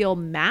microbial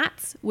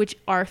mats, which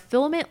are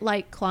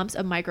filament-like clumps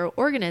of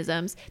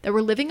microorganisms that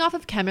were living off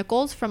of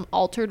chemicals from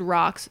altered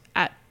rocks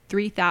at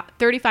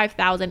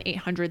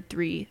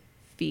 35,803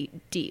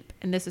 feet deep.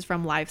 And this is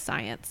from Live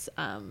Science.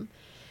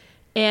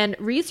 And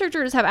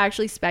researchers have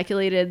actually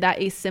speculated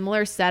that a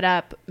similar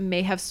setup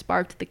may have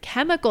sparked the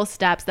chemical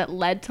steps that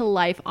led to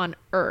life on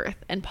Earth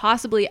and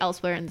possibly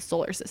elsewhere in the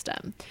solar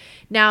system.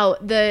 Now,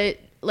 the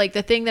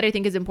thing that I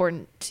think is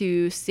important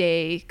to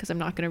say, because I'm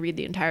not going to read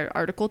the entire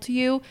article to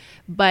you,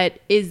 but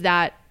is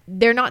that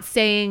they're not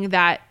saying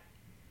that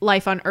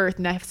life on Earth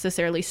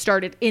necessarily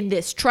started in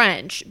this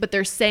trench, but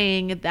they're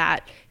saying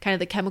that kind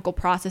of the chemical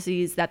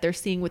processes that they're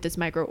seeing with this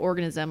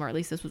microorganism, or at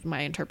least this was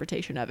my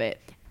interpretation of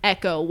it,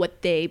 echo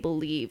what they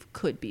believe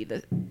could be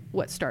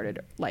what started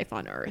life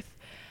on Earth.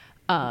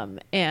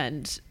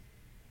 And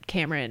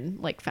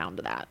Cameron found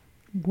that.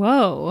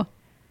 Whoa.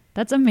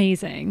 That's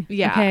amazing.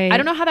 Yeah. Okay. I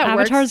don't know how that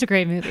works. Avatar's a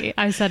great movie.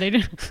 I said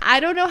it. I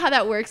don't know how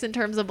that works in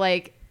terms of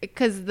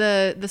because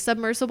the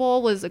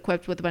submersible was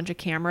equipped with a bunch of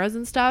cameras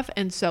and stuff.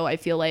 And so I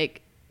feel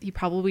like he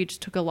probably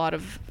just took a lot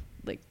of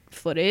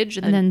footage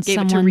and then gave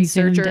it to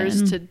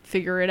researchers to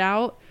figure it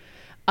out.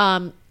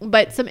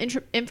 But some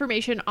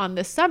information on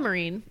the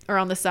submarine, or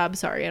on the sub,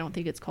 sorry, I don't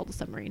think it's called a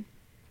submarine,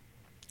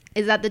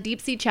 is that the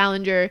Deep Sea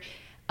Challenger,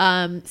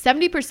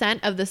 70%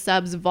 of the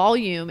sub's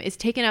volume is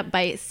taken up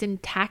by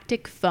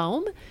syntactic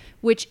foam,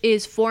 which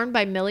is formed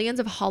by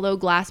millions of hollow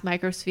glass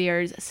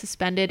microspheres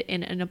suspended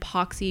in an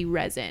epoxy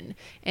resin.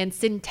 And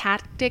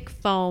syntactic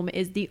foam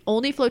is the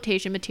only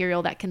flotation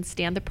material that can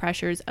stand the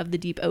pressures of the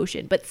deep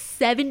ocean. But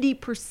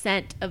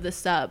 70% of the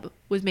sub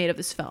was made of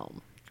this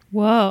foam.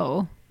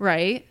 Whoa.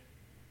 Right?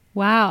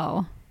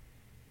 Wow.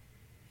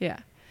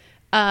 Yeah.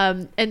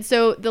 And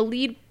so the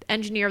lead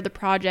engineer of the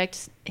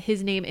project,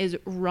 his name is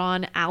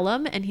Ron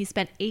Allum, and he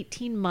spent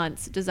 18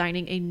 months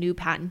designing a new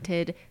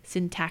patented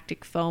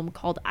syntactic foam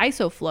called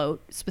IsoFloat,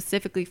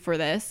 specifically for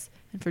this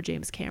and for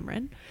James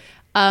Cameron.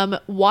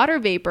 Water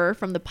vapor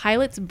from the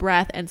pilot's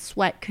breath and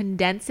sweat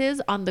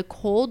condenses on the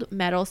cold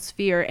metal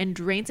sphere and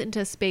drains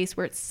into space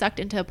where it's sucked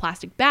into a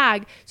plastic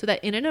bag so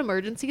that in an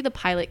emergency, the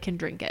pilot can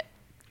drink it.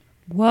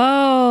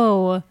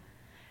 Whoa.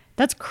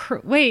 That's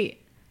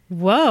wait.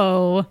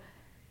 Whoa.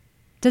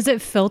 Does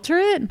it filter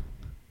it?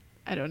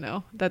 I don't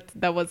know.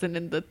 That wasn't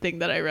in the thing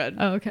that I read.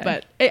 Oh, okay.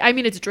 But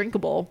it's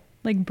drinkable.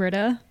 Like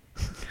Brita?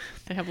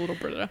 They have a little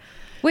Brita.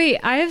 Wait,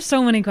 I have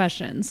so many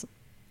questions.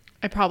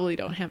 I probably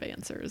don't have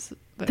answers,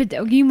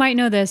 but you might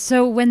know this.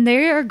 So when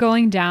they are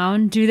going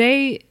down,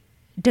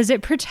 does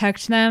it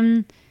protect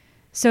them?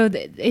 So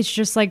it's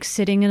just like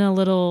sitting in a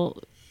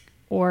little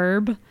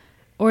orb,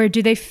 or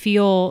do they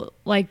feel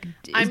like,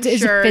 does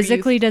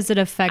it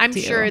affect you? I'm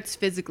sure it's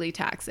physically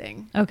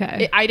taxing.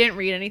 Okay. I didn't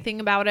read anything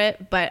about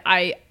it, but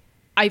I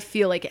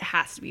feel like it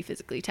has to be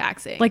physically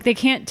taxing. Like they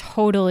can't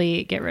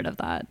totally get rid of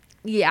that.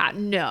 Yeah,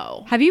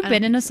 no. Have you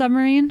been in a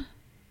submarine?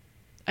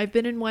 I've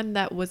been in one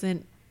that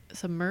wasn't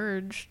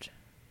submerged.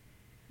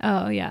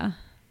 Oh, yeah.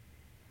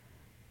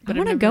 But I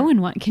want to go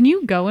in one. Can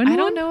you go in one? I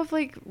don't know if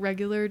like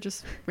regular,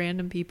 just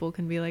random people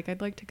can be like,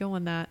 I'd like to go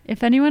on that.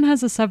 If anyone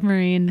has a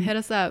submarine, hit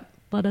us up.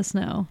 Let us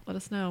know. Let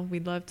us know.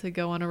 We'd love to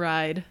go on a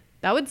ride.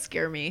 That would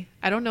scare me.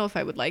 I don't know if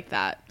I would like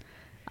that.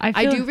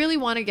 I do really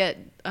want to get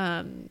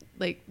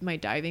like my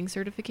diving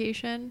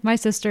certification. My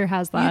sister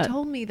has that. You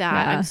told me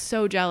that. Yeah. I'm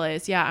so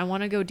jealous. Yeah, I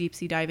want to go deep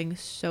sea diving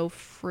so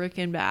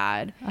freaking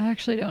bad. I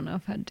actually don't know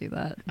if I'd do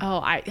that.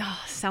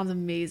 Sounds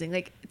amazing.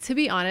 Like, to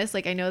be honest,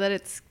 like I know that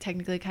it's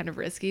technically kind of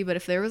risky, but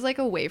if there was like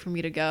a way for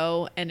me to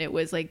go and it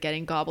was like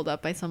getting gobbled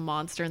up by some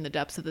monster in the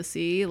depths of the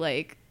sea,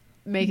 like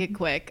make it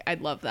quick.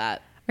 I'd love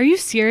that. Are you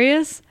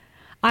serious?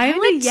 I'm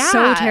like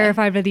so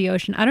terrified of the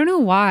ocean. I don't know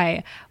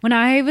why. When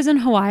I was in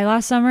Hawaii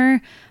last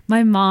summer,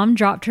 my mom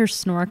dropped her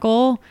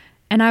snorkel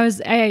and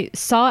I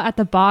saw it at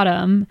the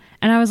bottom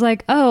and I was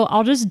like, oh,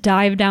 I'll just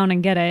dive down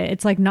and get it.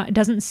 It's like it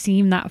doesn't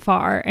seem that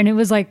far. And it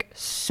was like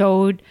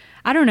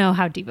I don't know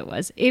how deep it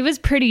was. It was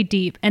pretty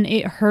deep and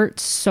it hurt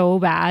so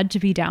bad to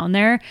be down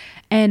there.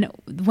 And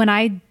when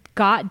I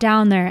got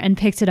down there and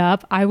picked it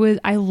up, I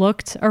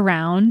looked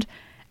around.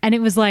 And it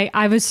was like,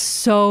 I was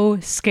so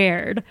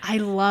scared. I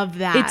love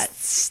that.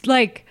 It's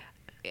like,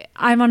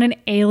 I'm on an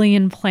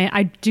alien planet.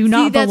 I do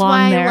not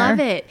belong there. That's why I love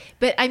it.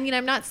 But I mean,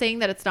 I'm not saying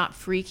that it's not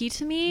freaky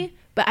to me,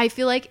 but I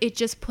feel like it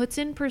just puts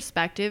in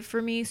perspective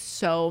for me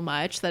so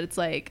much that it's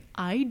like,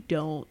 I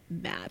don't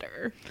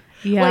matter.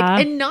 Yeah.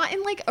 Like, and not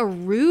in like a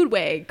rude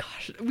way.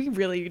 Gosh, we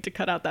really need to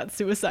cut out that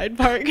suicide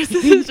part because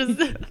this is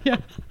just, yeah.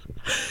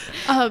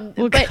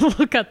 We'll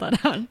cut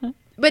that out.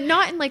 But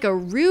not in like a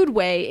rude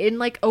way, in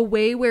like a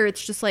way where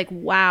it's just like,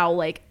 wow,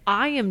 like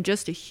I am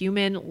just a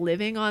human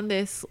living on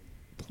this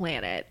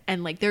planet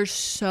and like there's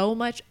so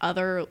much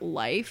other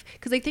life.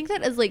 Because I think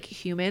that as like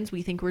humans,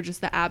 we think we're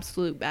just the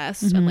absolute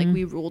best and like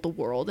we rule the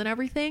world and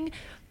everything.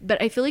 But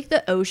I feel like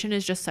the ocean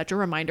is just such a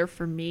reminder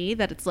for me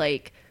that it's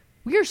like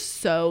we are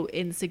so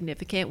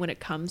insignificant when it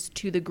comes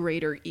to the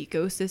greater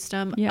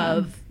ecosystem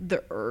of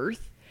the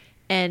earth.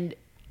 And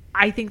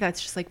I think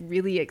that's just like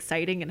really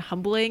exciting and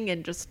humbling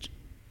and just...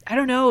 I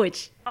don't know.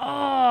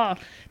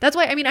 That's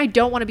why, I mean, I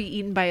don't want to be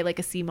eaten by like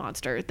a sea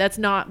monster. That's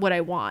not what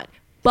I want.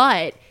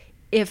 But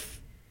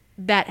if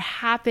that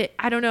happened,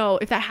 I don't know,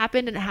 if that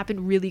happened and it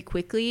happened really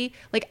quickly,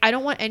 like I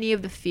don't want any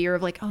of the fear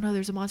of like, oh no,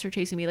 there's a monster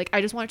chasing me. Like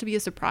I just want it to be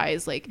a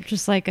surprise, like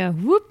just like a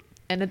whoop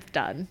and it's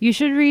done. You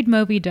should read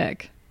Moby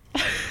Dick.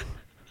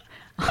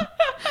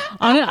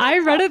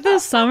 I read it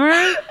this summer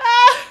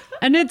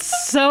and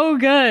it's so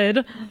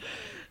good.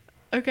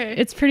 Okay.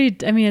 It's pretty,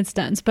 I mean, it's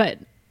dense, but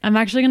I'm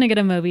actually going to get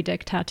a Moby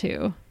Dick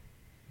tattoo.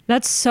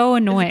 That's so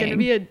annoying. Is it going to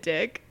be a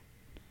dick?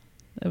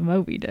 A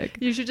Moby Dick.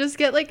 You should just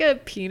get like a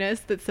penis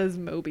that says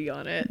Moby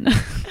on it.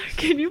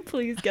 Can you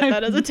please get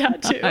that as a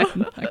tattue? I'm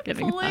not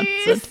getting that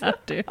as a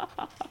tattoo.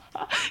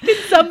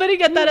 Can somebody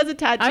get that as a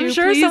tattoo? I'm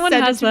sure please someone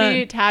send has it to that.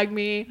 me, tag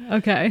me.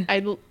 Okay.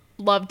 I'd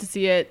love to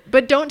see it.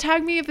 But don't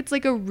tag me if it's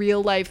like a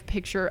real life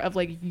picture of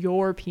like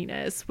your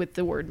penis with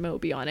the word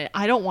Moby on it.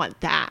 I don't want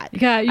that.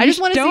 Yeah, I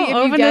just want to see if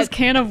open you get this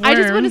can of worms. I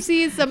just want to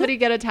see somebody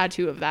get a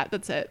tattoo of that.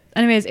 That's it.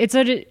 Anyways,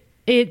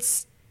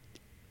 it's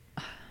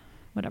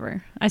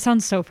whatever. I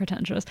sound so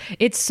pretentious.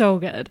 It's so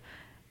good.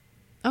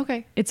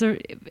 Okay. It's a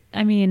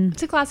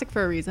classic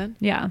for a reason.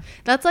 Yeah.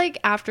 That's like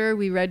after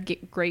we read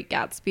Great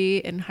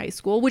Gatsby in high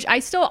school, which I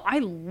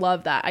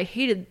love that.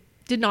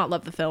 Did not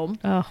love the film.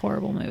 A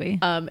horrible movie.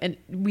 And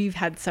we've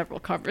had several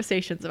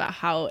conversations about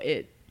how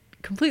it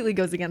completely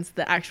goes against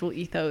the actual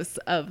ethos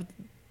of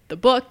the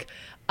book.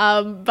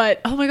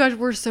 But oh my gosh,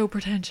 we're so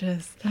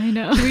pretentious. I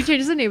know. Should we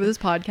change the name of this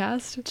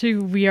podcast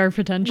to We Are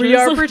Pretentious? We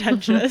Are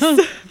Pretentious.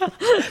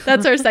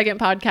 That's our second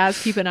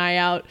podcast. Keep an eye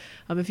out.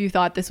 If you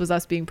thought this was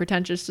us being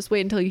pretentious, just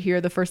wait until you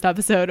hear the first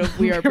episode of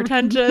We Are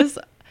Pretentious.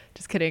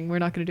 Just kidding. We're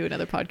not going to do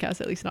another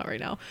podcast, at least not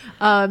right now.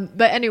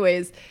 But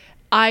anyways,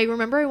 I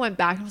remember I went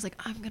back and was like,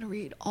 I'm going to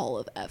read all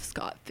of F.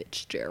 Scott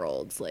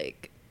Fitzgerald's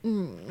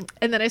and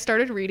then I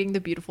started reading The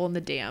Beautiful and the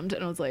Damned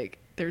and I was like,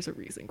 there's a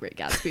reason Great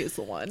Gatsby is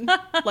the one.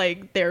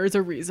 Like there's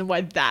a reason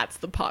why that's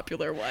the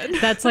popular one.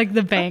 That's like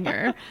the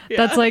banger. Yeah.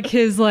 That's like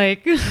his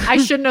like I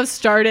shouldn't have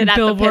started at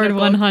Billboard the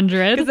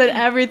 100 because then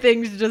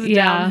everything's just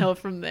downhill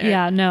from there.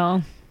 Yeah,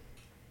 no.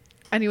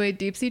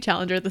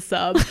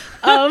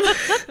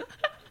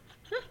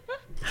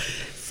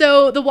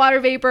 So the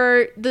water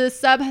vapor, the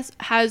sub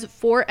has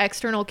 4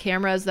 external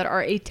cameras that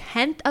are a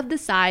 1/10 of the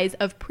size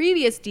of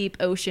previous deep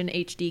ocean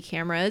HD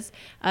cameras.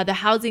 The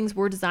housings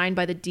were designed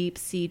by the Deep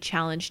Sea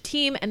Challenge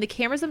team, and the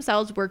cameras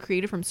themselves were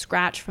created from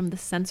scratch from the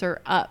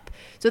sensor up.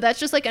 So that's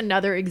just like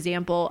another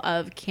example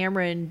of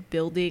Cameron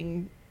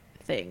building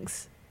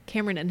things.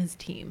 Cameron and his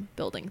team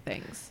building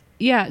things.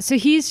 Yeah, so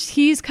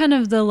he's kind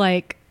of the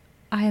like,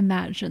 I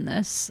imagine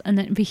this, and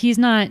then but he's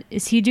not.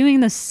 Is he doing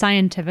the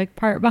scientific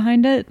part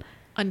behind it?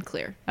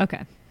 Unclear.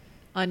 Okay.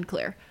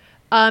 Unclear.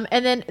 And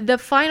then the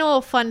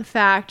final fun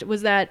fact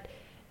was that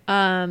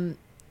an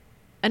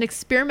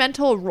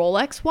experimental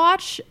Rolex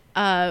watch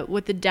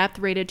with the depth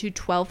rated to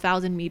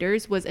 12,000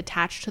 meters was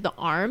attached to the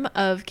arm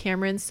of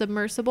Cameron's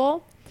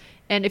submersible.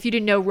 And if you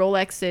didn't know,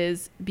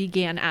 Rolexes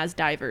began as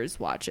divers'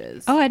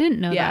 watches. Oh, I didn't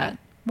know that.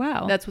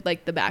 Wow. That's what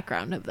like the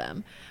background of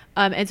them.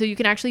 And so you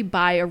can actually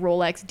buy a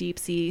Rolex Deep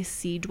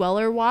Sea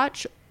Dweller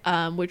watch,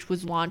 which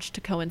was launched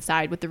to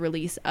coincide with the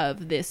release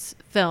of this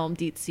film,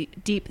 Deep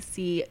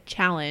Sea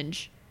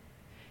Challenge.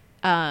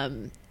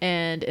 And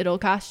it'll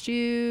cost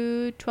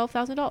you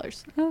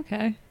 $12,000.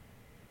 Okay.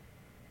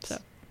 So,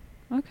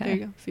 okay. there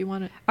you go. If you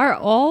want it. Are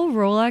all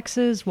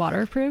Rolexes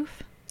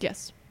waterproof?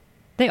 Yes.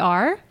 They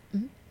are?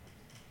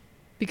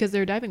 Because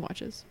they're diving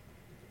watches.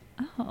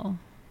 Oh.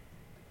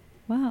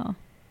 Wow.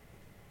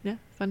 Yeah.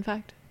 Fun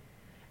fact.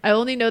 I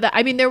only know that.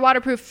 I mean, they're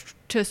waterproof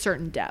to a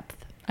certain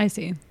depth. I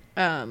see.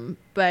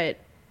 But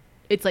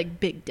it's like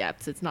big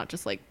depths. It's not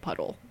just like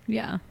puddle.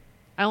 Yeah.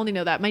 I only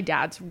know that. My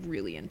dad's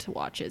really into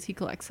watches. He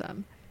collects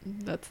them.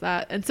 That's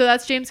that. And so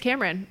that's James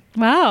Cameron.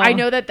 Wow. I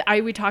know that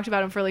we talked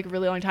about him for like a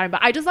really long time,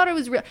 but I just thought it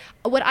was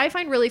what I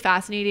find really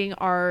fascinating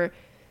are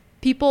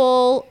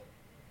people.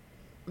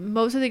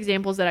 Most of the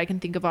examples that I can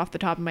think of off the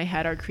top of my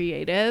head are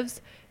creatives,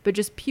 but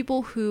just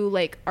people who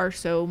like are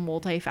so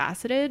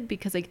multifaceted,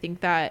 because I think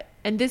that,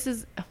 and this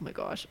is, oh my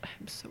gosh,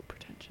 I'm so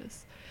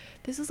pretentious.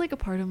 This is like a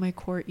part of my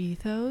core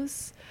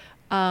ethos.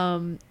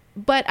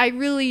 But I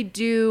really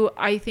do.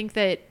 I think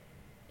that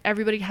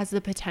everybody has the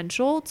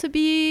potential to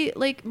be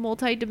like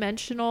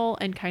multidimensional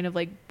and kind of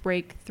like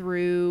break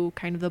through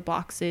kind of the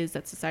boxes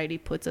that society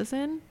puts us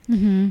in.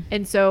 Mm-hmm.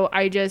 And so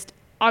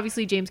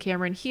obviously James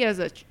Cameron, he has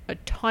a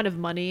ton of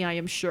money, I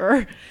am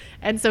sure.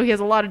 And so he has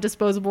a lot of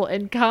disposable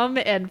income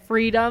and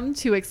freedom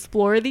to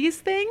explore these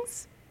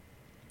things.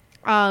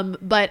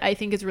 But I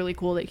think it's really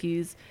cool that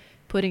he's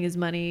putting his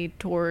money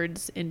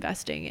towards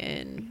investing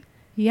in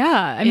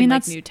I mean, like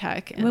that's new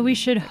tech what we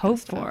should that kind hope of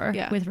stuff. for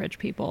Yeah. with rich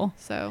people.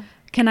 So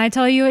Can I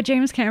tell you a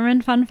James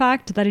Cameron fun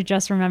fact that I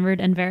just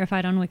remembered and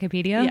verified on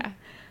Wikipedia?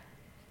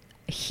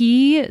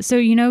 yeah. So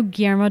you know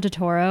Guillermo del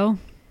Toro?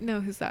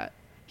 No, who's that?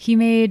 He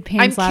made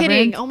Pan's I'm Labyrinth.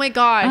 kidding. Oh my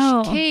gosh,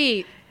 Oh.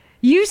 Kate.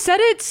 You said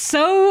it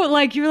so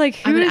like you were like,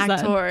 I'm who an is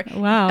that? actor.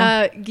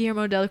 Wow.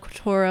 Guillermo del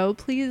Toro,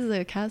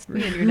 please cast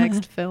me in your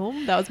next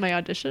film. That was my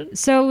audition.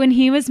 So when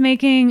he was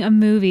making a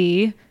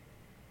movie,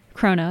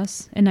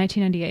 Kronos, in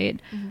 1998,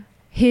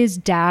 his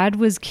dad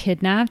was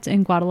kidnapped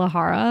in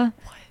Guadalajara,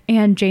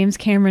 and James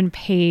Cameron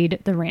paid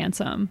the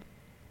ransom.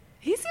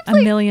 He seems $1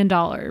 like, million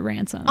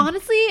ransom.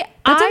 honestly,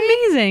 That's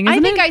amazing, I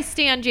isn't think it? I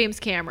stan James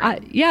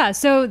Cameron. Yeah,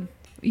 so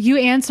you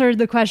answered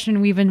the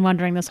question we've been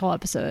wondering this whole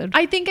episode.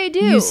 I think I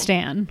do. You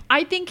stan.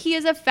 I think he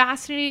is a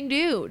fascinating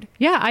dude.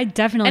 Yeah, I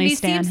definitely And he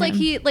stan seems like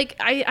him.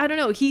 I don't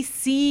know.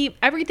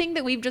 Everything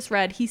that we've just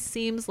read, he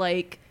seems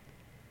like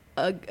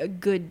a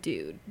good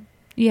dude.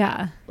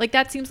 Yeah. Like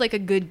that seems like a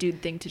good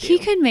dude thing to do. He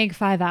could make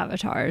 5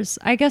 avatars.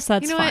 I guess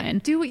that's you know fine.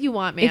 What? Do what you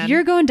want, man. If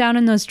you're going down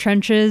in those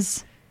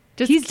trenches,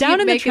 he's keep down in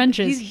the making-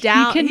 trenches. He's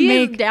down. He can He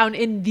make is down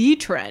in the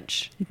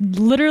trench.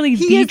 literally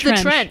He the is trench.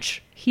 the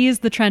trench. He is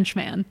the trench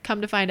man. Come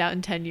to find out,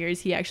 in 10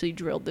 years, he actually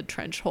drilled the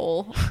trench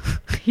hole.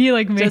 He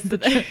like made Just the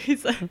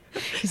he's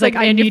like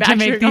I need to make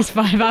manufacturing these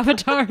 5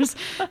 avatars.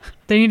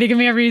 They need to give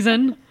me a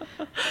reason.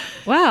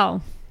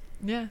 Wow.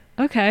 Yeah.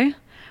 Okay.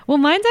 Well,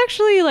 mine's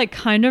actually like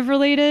kind of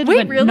related, Wait,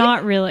 but really?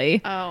 not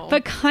really. Oh.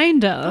 But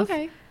kind of.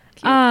 Okay.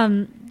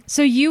 Cute.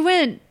 So you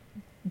went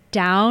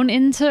down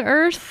into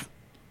Earth,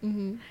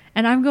 Mm-hmm.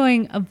 and I'm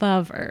going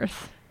above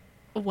Earth.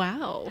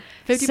 Wow.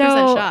 50%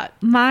 So shot.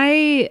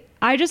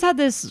 I just had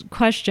this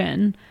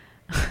question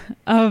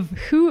of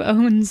who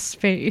owns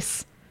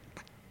space.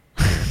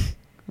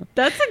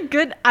 That's a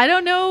good. I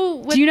don't know.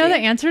 What Do you know the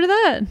answer to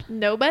that?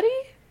 Nobody.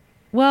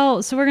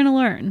 Well, so we're gonna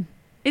learn.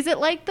 Is it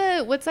like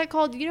what's that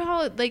called? You know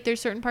how like there's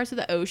certain parts of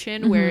the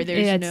ocean where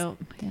there's yeah, no.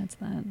 it's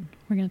that.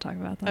 We're gonna talk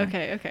about that.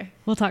 Okay.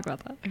 We'll talk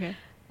about that.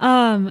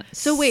 Okay.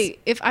 So wait,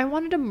 if I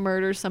wanted to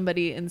murder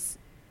somebody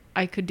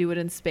I could do it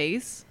in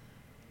space.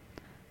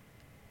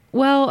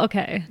 Well,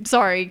 okay.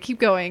 Sorry, keep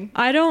going.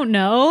 I don't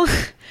know,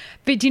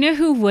 but do you know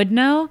who would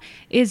know?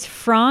 Is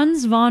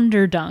Franz von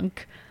der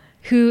Dunk,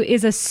 who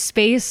is a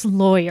space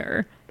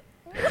lawyer.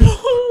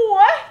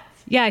 What?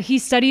 Yeah, he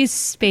studies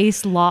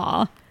space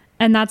law,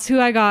 and that's who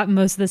I got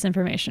most of this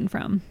information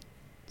from.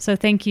 So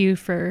thank you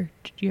for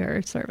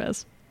your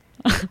service.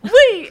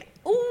 Wait,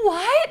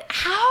 what?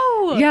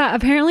 How? Yeah,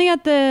 apparently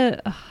at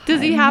the...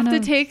 Does he have to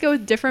take a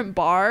different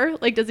bar?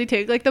 Like, does he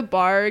take like the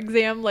bar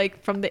exam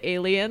like from the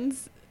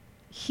aliens?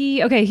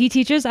 he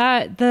teaches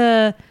at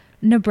the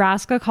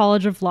Nebraska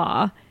College of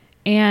Law,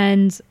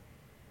 and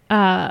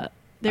there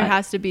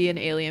has to be an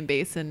alien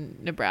base in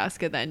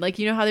Nebraska then. Like,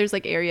 you know how there's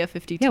like Area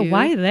 52? yeah,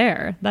 why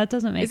there? That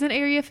doesn't make Isn't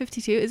Area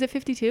 52? Is it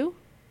 52?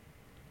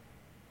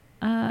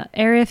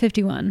 Area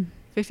 51.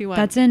 51.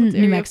 That's in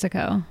New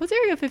Mexico. What's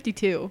Area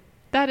 52?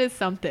 That is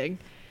something.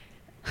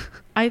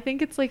 I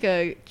think it's like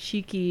a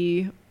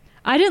cheeky...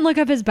 I didn't look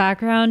up his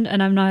background,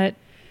 and I'm not...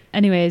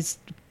 Anyways,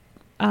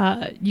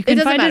 you can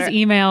find his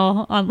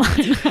email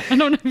online. I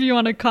don't know if you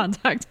want to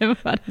contact him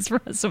about his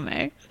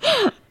resume.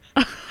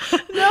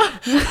 No,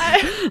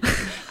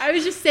 I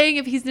was just saying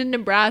if he's in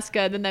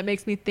Nebraska, then that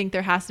makes me think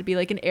there has to be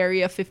like an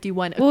Area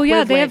 51 Well,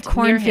 yeah, they have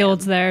equivalent near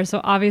cornfields him. there, so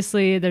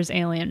obviously there's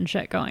alien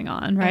shit going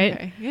on, right?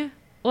 Okay, yeah.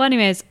 Well,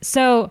 anyways,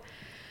 so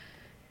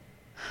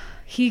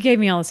he gave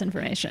me all this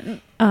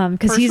information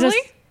because he's a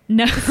Personally?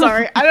 no.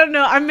 Sorry, I don't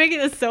know. I'm making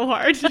this so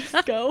hard.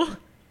 Just go.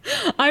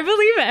 I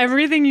believe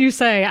everything you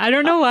say. I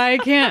don't know why I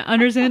can't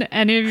understand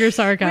any of your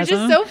sarcasm.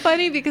 Which is so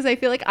funny because I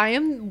feel like I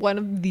am one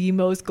of the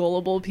most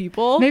gullible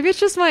people. Maybe it's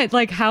just my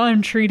like how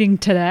I'm treating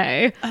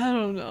today. I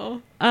don't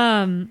know.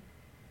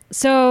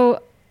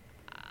 So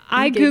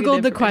I gave you the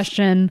googled the information.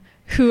 question,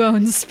 who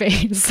owns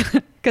space?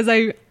 Because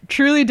I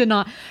truly did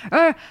not.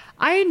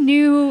 I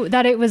knew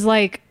that it was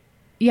like,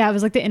 yeah, it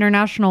was like the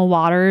international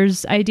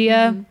waters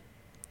idea. Mhm.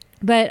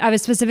 But I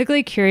was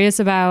specifically curious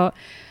about,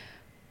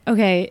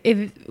 okay,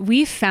 if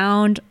we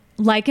found,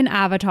 like an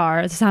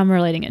avatar, that's how I'm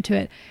relating it to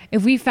it.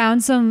 If we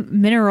found some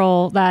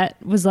mineral that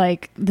was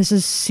like, this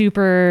is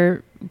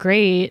super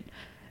great,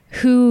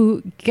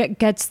 who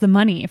gets the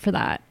money for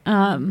that?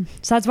 So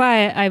that's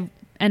why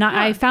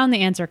I found the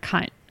answer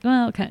kind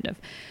of.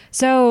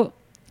 So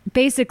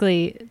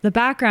basically, the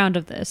background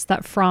of this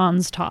that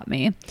Franz taught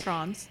me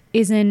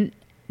is in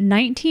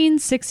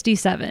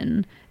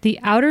 1967, the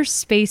Outer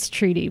Space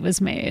Treaty was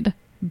made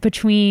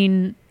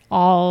between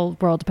all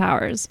world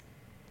powers.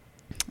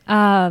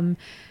 And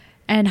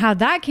how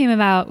that came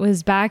about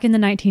was back in the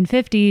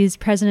 1950s,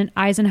 President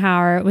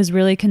Eisenhower was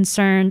really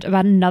concerned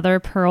about another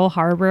Pearl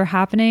Harbor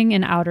happening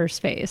in outer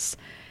space.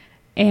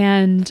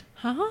 And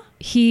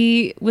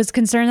he was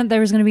concerned that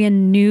there was going to be a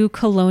new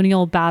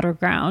colonial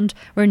battleground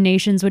where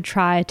nations would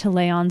try to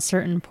lay on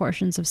certain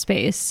portions of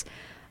space.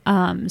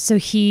 So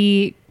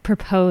he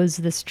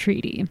proposed this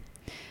treaty.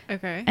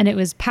 Okay. And it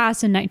was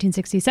passed in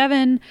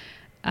 1967.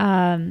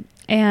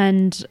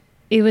 And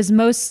it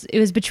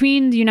was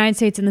between the United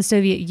States and the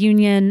Soviet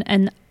Union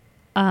and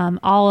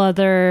all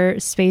other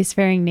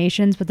spacefaring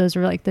nations, but those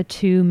were like the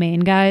two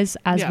main guys,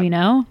 as we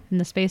know, in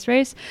the space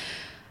race.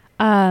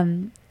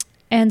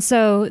 And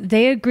so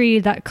they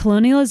agreed that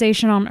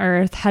colonialization on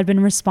Earth had been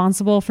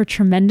responsible for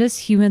tremendous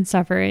human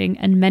suffering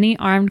and many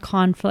armed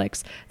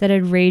conflicts that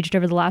had raged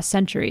over the last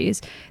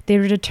centuries. They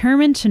were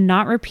determined to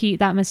not repeat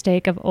that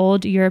mistake of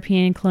old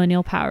European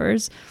colonial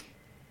powers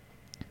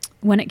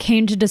when it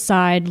came to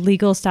decide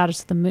legal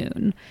status of the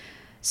moon.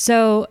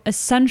 So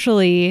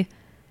essentially,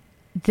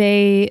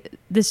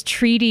 this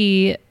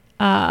treaty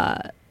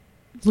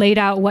laid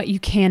out what you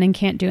can and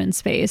can't do in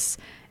space.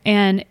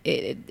 And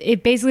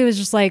it basically was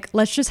just like,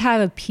 let's just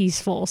have a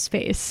peaceful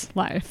space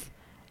life.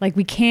 Like,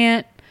 we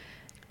can't...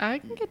 I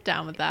can get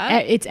down with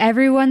that. It's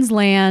everyone's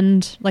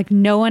land. Like,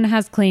 no one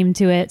has claim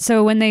to it.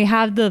 So when they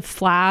have the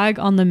flag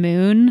on the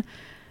moon,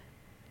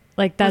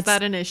 like, that's... Was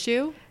that an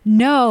issue?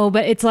 No,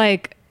 but it's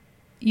like,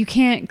 you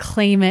can't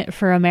claim it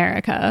for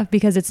America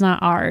because it's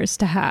not ours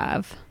to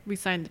have. We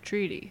signed the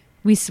treaty.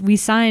 We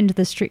signed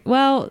this treaty.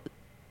 Well,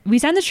 we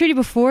signed the treaty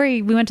before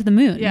we went to the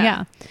moon.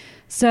 Yeah.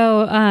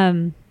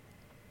 So,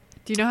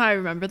 do you know how I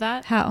remember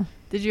that? how?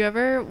 Did you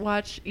ever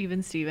watch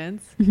Even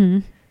Stevens? Mm-hmm.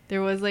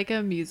 There was like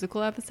a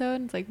musical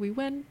episode. It's like, we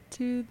went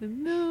to the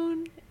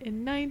moon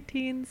in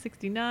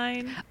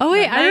 1969. Oh,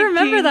 wait, Not I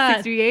remember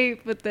that.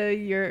 1968, but the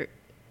year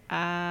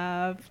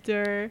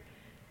after.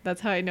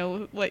 That's how I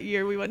know what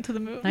year we went to the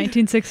moon.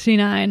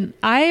 1969.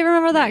 I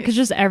remember that because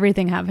Nice. just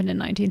everything happened in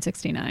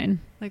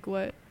 1969. Like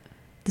what?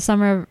 The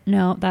summer of...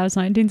 No, that was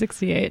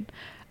 1968.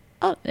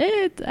 Oh,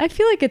 I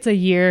feel like it's a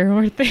year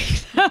where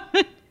things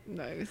happen.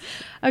 Nice.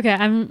 Okay,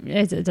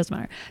 it doesn't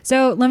matter.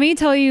 So let me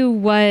tell you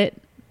what...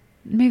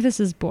 Maybe this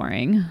is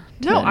boring.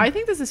 No, I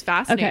think this is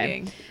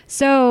fascinating. Okay.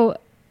 So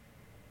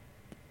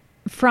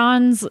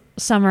Franz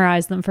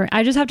summarized them for...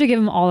 I just have to give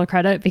him all the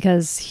credit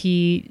because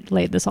he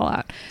laid this all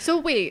out. So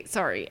wait,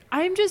 sorry.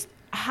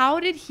 How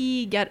did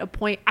he get a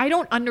point? I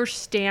don't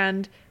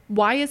understand.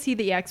 Why is he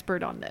the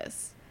expert on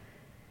this?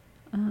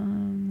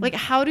 Like,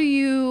 how do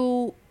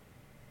you...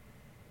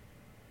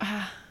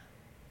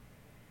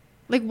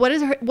 like,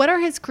 what are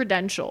his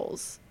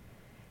credentials?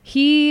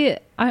 I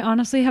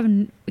honestly have...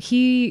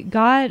 He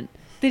got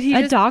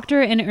a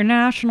doctorate in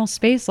international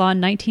space law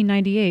in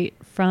 1998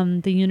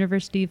 from the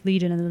University of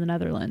Leiden in the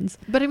Netherlands.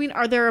 But I mean,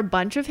 are there a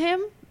bunch of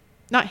him?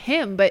 Not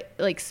him, but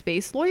like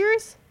space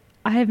lawyers?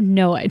 I have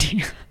no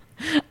idea.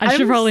 I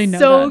should probably know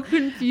so that.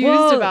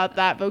 confused about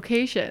that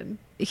vocation.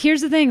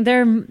 Here's the thing.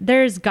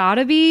 There's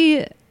gotta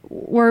be...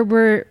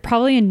 We're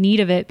probably in need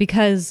of it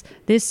because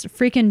this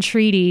freaking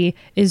treaty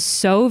is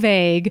so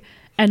vague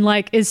and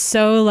like is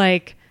so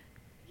like,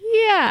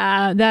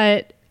 yeah,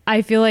 that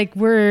I feel like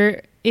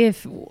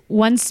if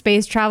once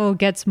space travel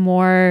gets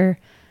more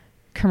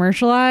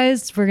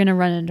commercialized, we're going to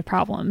run into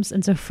problems.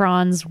 And so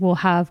Franz will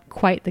have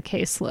quite the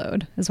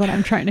caseload is what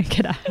I'm trying to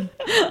get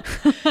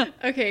at.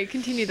 Okay,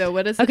 continue though.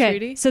 What is the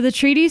treaty? So the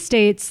treaty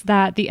states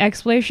that the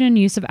exploration and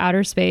use of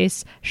outer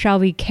space shall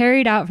be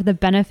carried out for the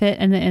benefit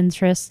and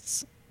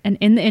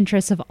in the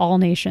interests of all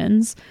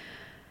nations.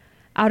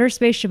 Outer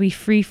space shall be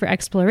free for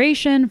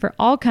exploration for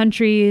all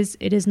countries.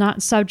 It is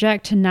not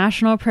subject to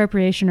national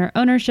appropriation or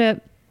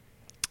ownership.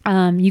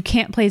 You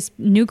can't place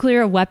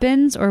nuclear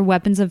weapons or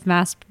weapons of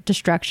mass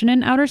destruction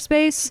in outer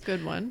space.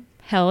 Good one.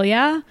 Hell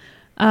yeah.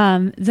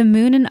 The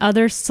moon and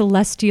other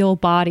celestial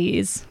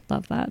bodies,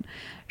 love that,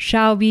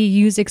 shall be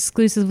used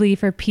exclusively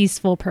for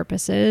peaceful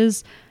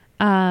purposes.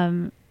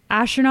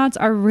 Astronauts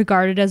are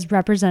regarded as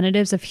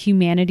representatives of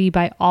humanity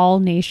by all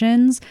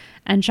nations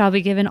and shall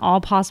be given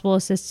all possible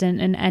assistance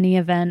in any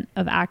event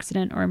of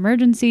accident or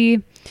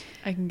emergency.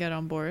 I can get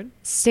on board.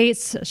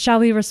 States shall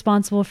be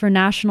responsible for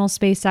national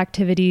space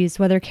activities,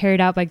 whether carried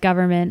out by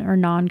government or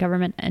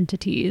non-government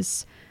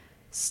entities.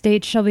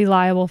 States shall be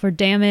liable for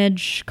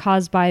damage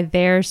caused by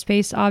their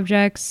space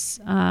objects.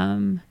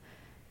 I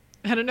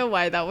don't know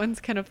why that one's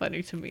kind of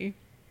funny to me.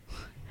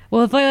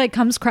 Well, if it like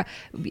comes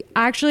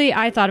actually,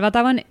 I thought about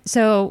that one.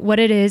 So what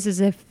it is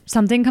if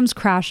something comes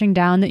crashing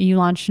down that you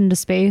launched into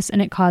space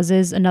and it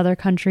causes another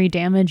country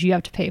damage, you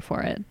have to pay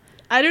for it.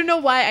 I don't know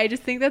why. I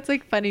just think that's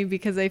like funny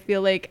because I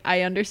feel like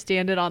I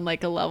understand it on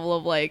like a level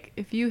of like,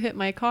 if you hit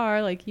my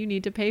car, like you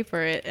need to pay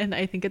for it. And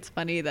I think it's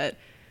funny that,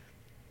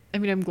 I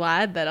mean, I'm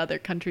glad that other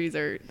countries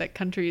we're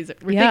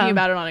thinking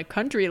about it on a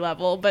country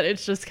level, but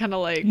it's just kind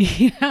of like,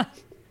 yeah.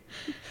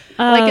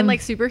 Like in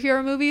like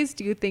superhero movies,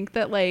 do you think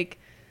that like,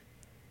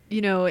 you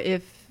know,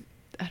 if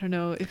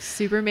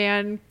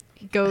Superman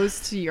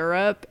goes to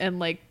Europe and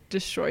like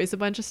destroys a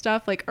bunch of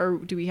stuff, like, or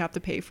do we have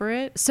to pay for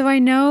it? So I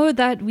know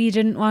that we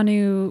didn't want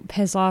to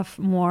piss off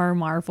more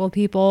Marvel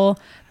people,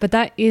 but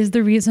that is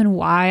the reason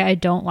why I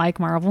don't like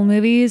Marvel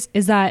movies,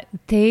 is that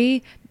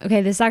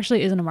this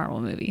actually isn't a Marvel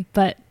movie,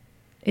 but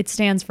it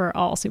stands for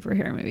all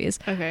superhero movies.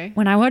 Okay.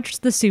 When I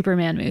watched the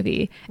Superman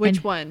movie.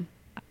 Which one?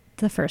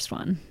 The first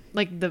one.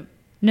 Like the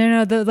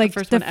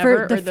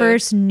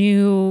first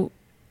new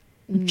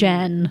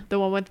gen. The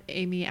one with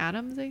Amy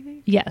Adams, I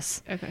think?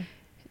 Yes. Okay.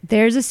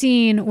 There's a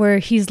scene where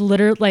he's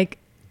literally like,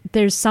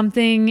 there's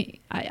something,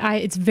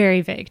 it's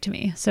very vague to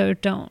me, so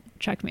don't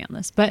check me on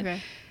this, but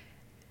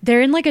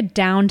they're in like a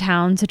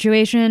downtown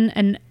situation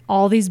and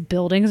all these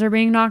buildings are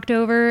being knocked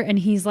over and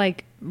he's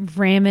like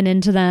ramming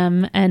into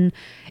them and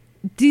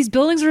these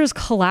buildings are just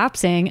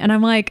collapsing. And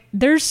I'm like,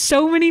 there's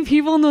so many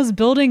people in those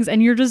buildings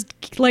and you're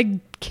just like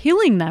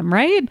killing them,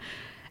 right?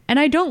 And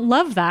I don't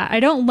love that. I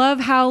don't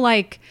love how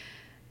like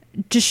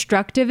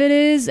destructive it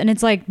is, and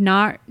it's like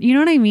not, you know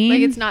what I mean,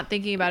 like it's not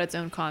thinking about its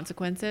own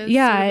consequences.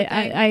 Yeah,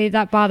 I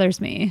that bothers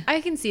me.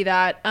 I can see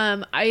that.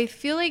 I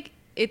feel like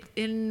it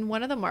in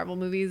one of the Marvel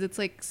movies it's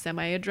like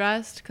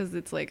semi-addressed because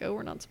it's like, oh,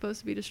 we're not supposed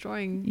to be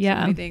destroying so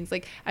many things.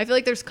 Like I feel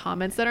like there's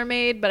comments that are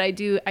made, but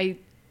I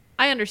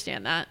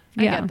understand that.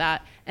 I get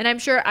that, and I'm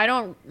sure I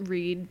don't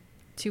read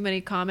too many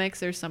comics.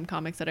 There's some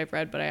comics that I've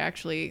read, but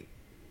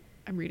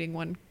I'm reading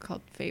one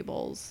called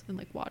Fables and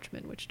like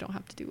Watchmen, which don't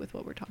have to do with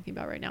what we're talking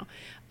about right now.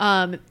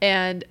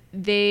 And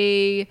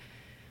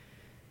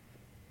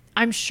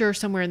I'm sure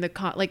somewhere in the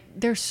like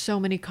there's so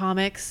many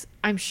comics.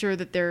 I'm sure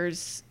that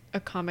there's a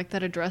comic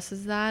that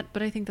addresses that,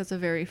 but I think that's a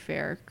very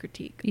fair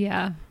critique.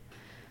 Yeah.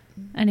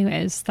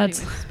 Anyways,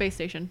 Space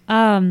Station.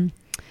 And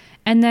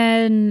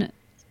then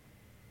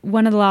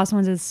one of the last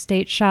ones is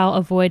states shall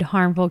avoid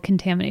harmful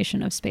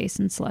contamination of space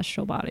and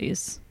celestial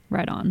bodies.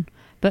 Right on.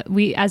 But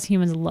we as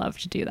humans love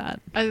to do that.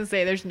 I was gonna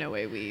say there's no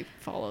way we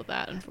follow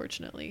that,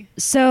 unfortunately.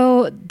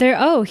 So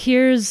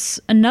here's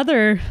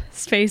another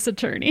space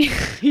attorney.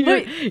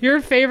 your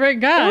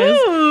favorite guy.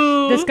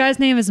 This guy's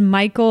name is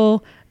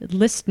Michael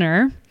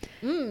Listner.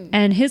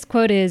 And his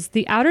quote is,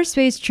 "The Outer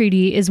Space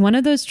Treaty is one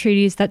of those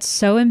treaties that's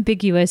so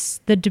ambiguous,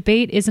 the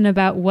debate isn't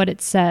about what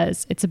it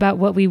says, it's about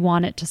what we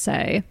want it to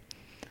say."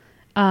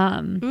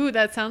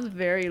 That sounds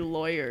very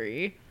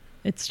lawyery.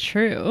 It's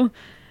true.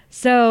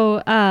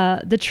 So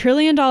the $1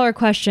 trillion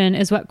question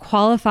is what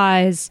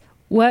qualifies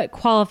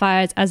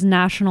as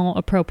national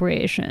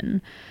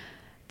appropriation.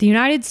 The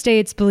United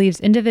States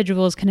believes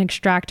individuals can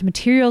extract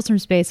materials from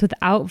space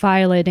without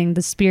violating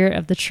the spirit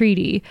of the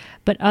treaty,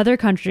 but other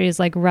countries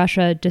like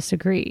Russia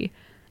disagree.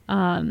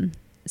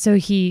 So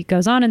he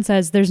goes on and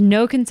says, there's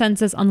no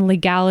consensus on the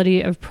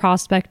legality of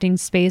prospecting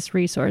space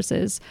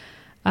resources.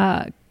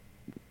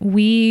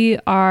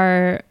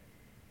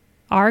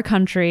 Our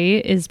country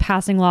is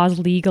passing laws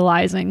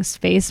legalizing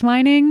space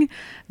mining,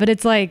 but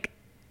it's like,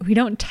 we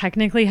don't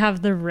technically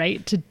have the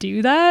right to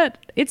do that,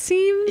 it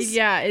seems.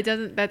 Yeah,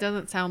 that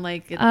doesn't sound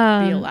like it'd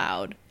be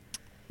allowed.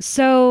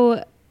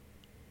 So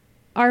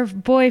our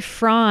boy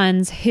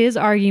Franz, his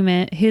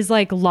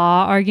like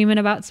law argument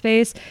about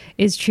space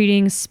is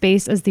treating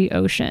space as the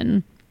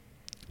ocean.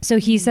 So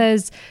he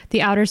says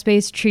the Outer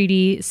Space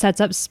Treaty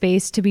sets up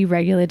space to be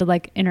regulated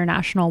like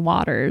international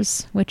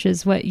waters, which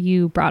is what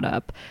you brought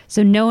up.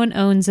 So no one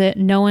owns it,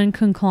 no one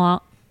can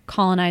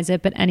colonize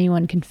it, but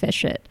anyone can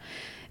fish it.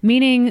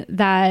 Meaning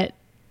that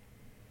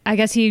I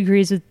guess he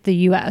agrees with the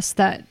US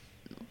that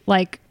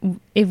like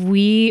if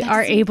we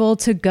are able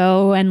to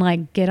go and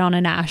like get on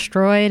an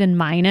asteroid and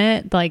mine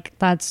it, like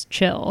that's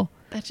chill.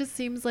 That just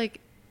seems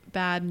like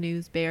bad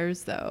news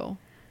bears though.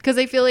 Because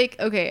I feel like,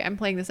 okay, I'm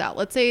playing this out.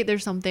 Let's say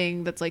there's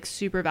something that's like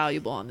super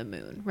valuable on the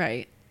moon,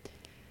 right?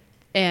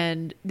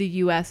 And the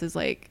US is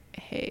like,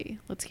 hey,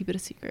 let's keep it a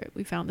secret.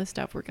 We found this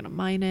stuff. We're going to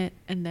mine it.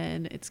 And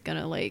then it's going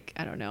to like,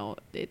 I don't know,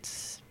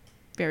 it's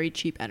very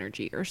cheap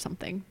energy or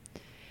something.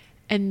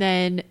 And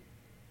then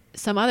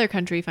some other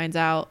country finds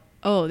out,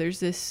 oh, there's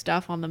this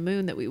stuff on the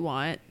moon that we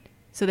want.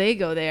 So they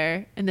go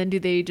there, and then do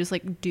they just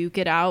like duke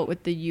it out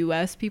with the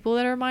US people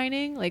that are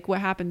mining? Like what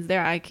happens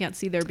there? I can't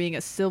see there being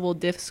a civil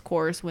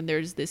discourse when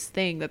there's this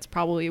thing that's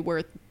probably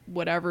worth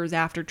whatever's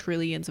after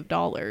trillions of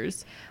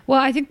dollars. Well,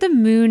 I think the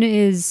moon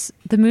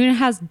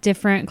has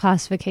different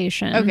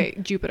classification. Okay,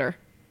 Jupiter.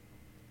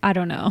 I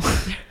don't know.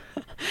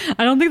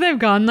 I don't think they've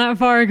gone that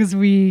far because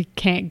we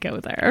can't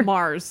go there.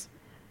 Mars.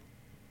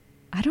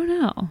 I don't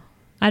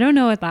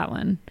know with that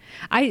one.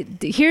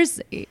 Here's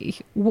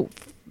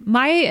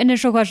my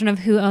initial question of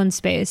who owns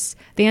space.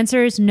 The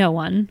answer is no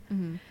one.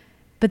 Mm-hmm.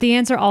 But the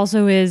answer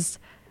also is,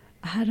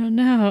 I don't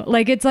know.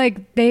 Like, it's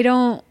like they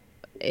don't,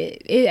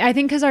 I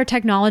think because our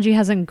technology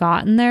hasn't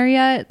gotten there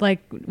yet, like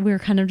we're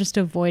kind of just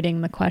avoiding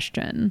the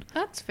question.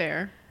 That's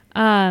fair.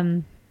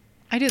 I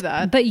do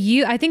that. But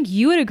I think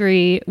you would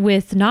agree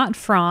with not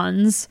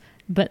Franz,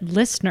 but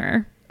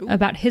Listener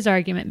about his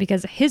argument,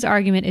 because his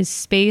argument is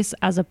space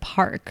as a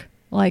park,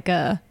 like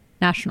a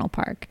national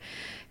park.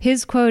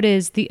 His quote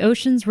is, the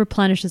oceans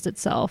replenishes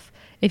itself.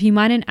 If you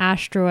mine an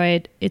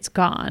asteroid, it's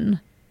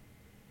gone.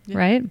 Yeah.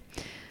 Right?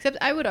 Except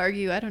I would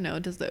argue, I don't know,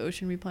 does the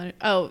ocean replenish?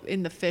 Oh,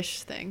 in the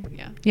fish thing.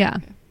 Yeah. Yeah.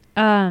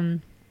 Okay.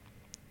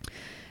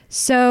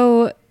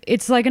 So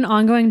it's like an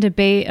ongoing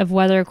debate of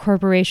whether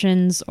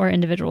corporations or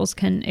individuals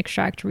can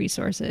extract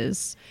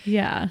resources.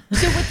 Yeah.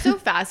 So what's so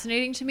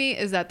fascinating to me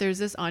is that there's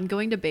this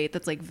ongoing debate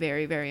that's like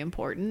very, very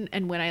important.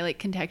 And when I like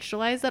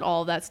contextualize that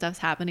all of that stuff's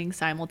happening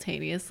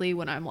simultaneously,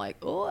 when I'm like,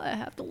 oh, I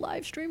have to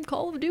live stream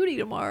Call of Duty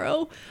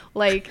tomorrow.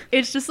 Like,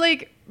 it's just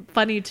like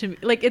funny to me.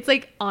 Like, it's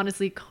like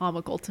honestly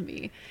comical to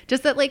me.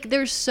 Just that like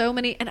there's so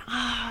many, and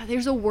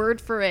there's a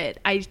word for it.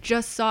 I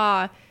just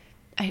saw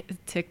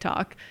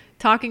TikTok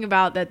talking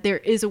about that there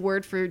is a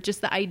word for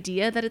just the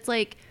idea that it's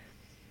like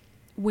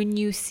when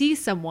you see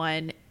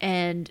someone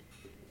and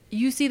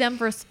you see them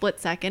for a split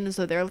second, and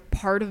so they're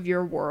part of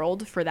your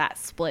world for that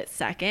split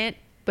second,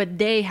 but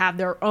they have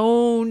their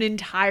own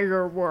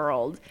entire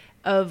world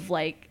of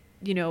like,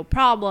 you know,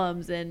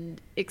 problems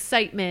and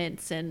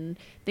excitements and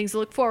things to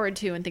look forward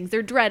to and things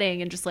they're dreading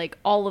and just like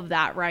all of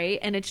that, right?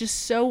 And it's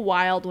just so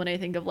wild when I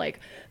think of like,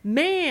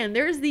 man,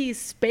 there's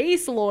these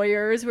space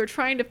lawyers who are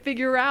trying to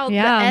figure out the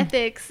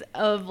ethics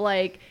of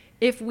like,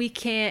 if we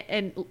can't,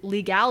 and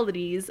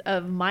legalities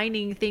of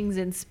mining things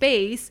in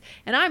space,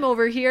 and I'm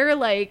over here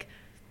like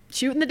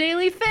shooting the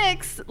Daily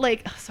Fix,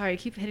 like, sorry, I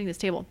keep hitting this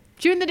table,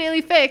 shooting the Daily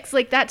Fix,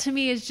 like that to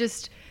me is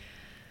just,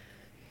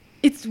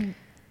 it's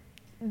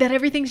that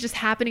everything's just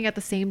happening at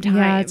the same time.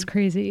 Yeah, it's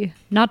crazy.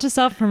 Not to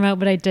self-promote,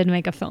 but I did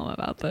make a film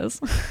about this.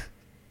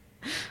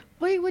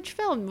 Wait, which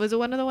film? Was it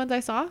one of the ones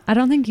I saw? I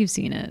don't think you've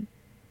seen it.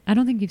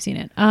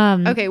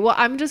 Okay, well,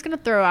 I'm just going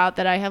to throw out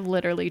that I have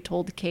literally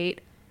told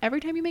Kate, every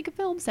time you make a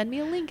film, send me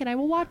a link and I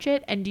will watch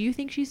it. And do you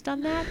think she's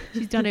done that?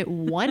 She's done it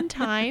one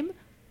time.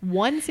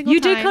 One single time.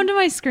 You did come to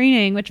my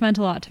screening, which meant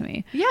a lot to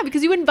me. Yeah,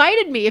 because you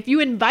invited me. If you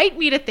invite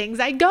me to things,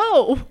 I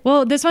go.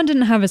 Well, this one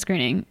didn't have a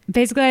screening.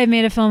 Basically, I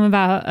made a film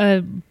about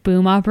a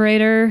boom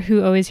operator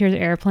who always hears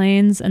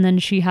airplanes, and then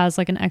she has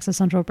like an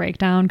existential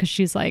breakdown because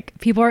she's like,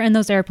 people are in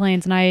those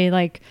airplanes and I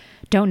like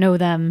don't know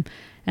them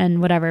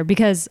and whatever.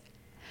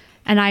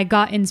 And I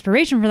got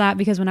inspiration for that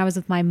because when I was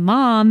with my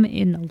mom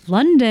in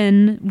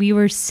London, we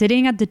were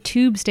sitting at the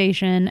tube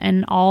station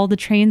and all the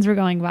trains were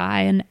going by,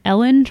 and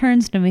Ellen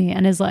turns to me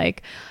and is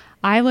like,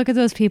 I look at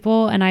those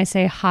people and I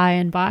say hi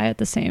and bye at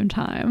the same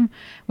time,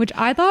 which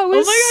I thought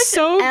was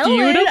so Ellen,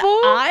 beautiful.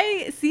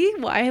 I see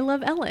why I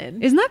love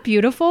Ellen. Isn't that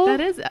beautiful?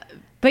 That is.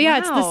 But yeah,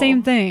 It's the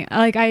same thing.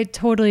 Like, I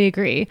totally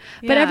agree.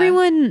 Yeah.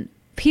 But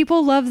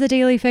people love the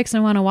Daily Fix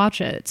and want to watch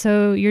it.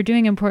 So you're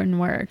doing important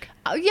work.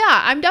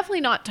 Yeah, I'm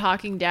definitely not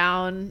talking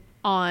down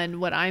on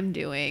what I'm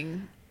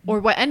doing or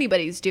what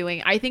anybody's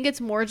doing. I think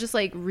it's more just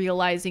like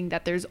realizing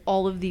that there's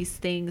all of these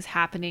things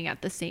happening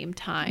at the same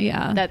time.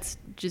 Yeah. That's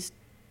just,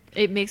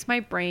 it makes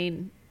my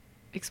brain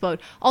explode.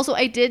 Also,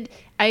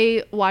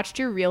 I watched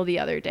your reel the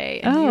other day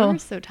and you're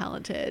so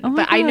talented. Oh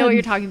but God. I know what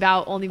you're talking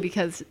about only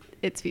because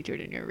it's featured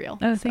in your reel.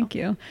 Oh, so. Thank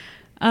you.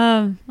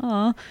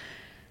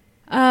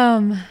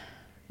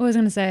 What was I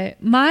gonna say?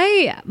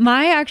 My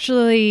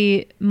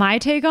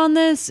take on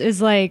this is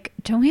like,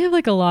 don't we have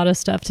like a lot of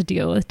stuff to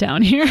deal with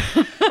down here?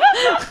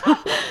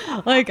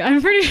 Like,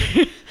 I'm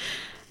pretty,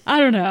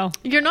 I don't know.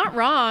 You're not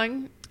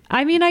wrong.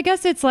 I mean, I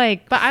guess it's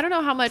like But I don't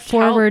know how much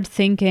forward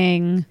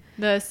thinking.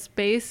 the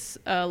space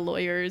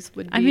lawyers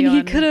would be. I mean, he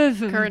on could have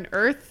current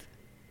Earth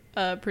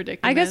predicaments.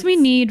 I guess we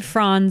need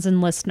Franz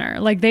and Listener.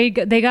 Like they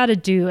got to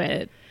do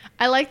it.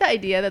 I like the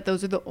idea that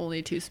those are the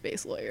only two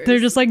space lawyers. They're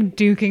just like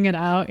duking it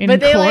out in but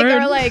they court. like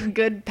are like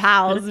good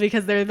pals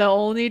because they're the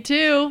only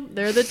two.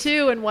 They're the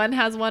two, and one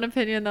has one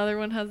opinion, the other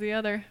one has the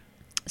other.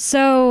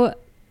 So,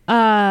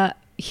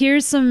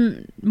 here's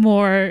some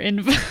more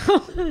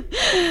info.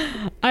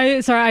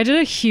 I did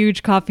a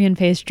huge copy and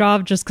paste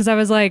job just because I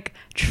was like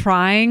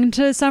trying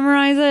to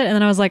summarize it, and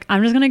then I was like,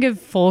 I'm just gonna give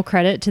full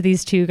credit to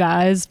these two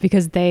guys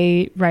because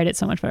they write it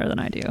so much better than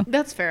I do.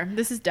 That's fair.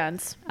 This is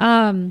dense.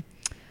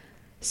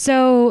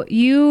 So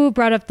you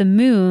brought up the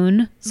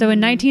moon. So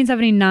in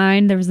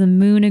 1979, there was the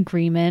Moon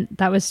Agreement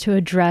that was to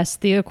address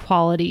the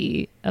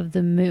equality of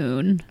the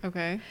moon.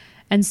 Okay.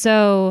 And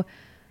so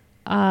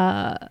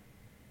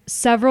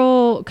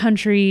several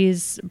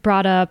countries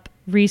brought up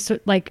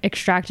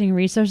extracting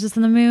resources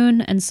from the moon.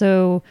 And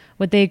so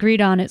what they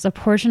agreed on is a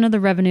portion of the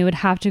revenue would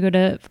have to go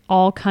to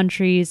all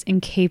countries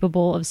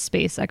incapable of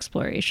space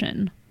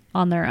exploration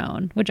on their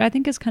own, which I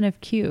think is kind of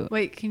cute.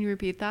 Wait, can you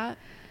repeat that?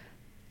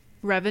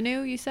 Revenue,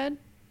 you said?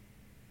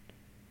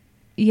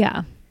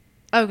 Yeah.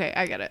 Okay,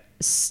 I get it.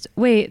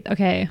 Wait,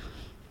 okay.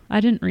 I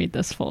didn't read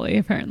this fully,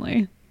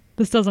 apparently.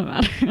 This doesn't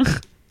matter.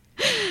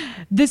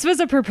 This was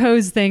a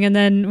proposed thing, and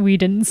then we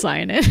didn't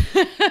sign it.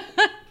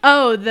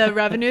 Oh, the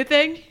revenue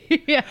thing?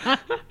 Yeah.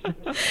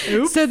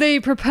 Oops. So they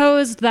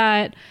proposed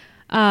that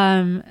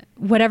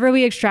whatever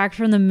we extract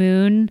from the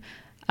moon,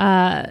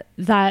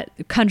 that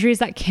countries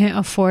that can't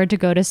afford to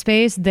go to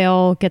space,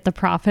 they'll get the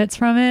profits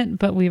from it.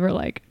 But we were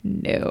like,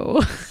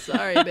 no.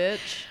 Sorry, bitch.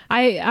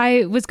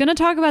 I was going to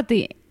talk about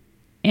the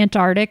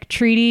Antarctic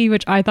Treaty,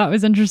 which I thought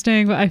was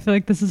interesting, but I feel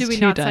like this is Did we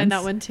too not dense. sign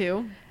that one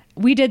too?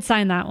 We did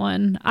sign that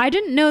one. I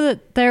didn't know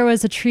that there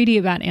was a treaty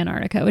about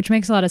Antarctica, which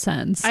makes a lot of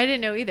sense. I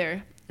didn't know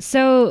either.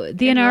 So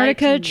the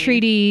Antarctica Enlighten me.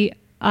 Treaty,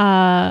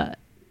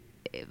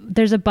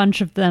 there's a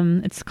bunch of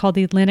them. It's called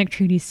the Atlantic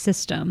Treaty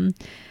System.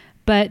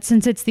 But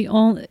since it's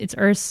it's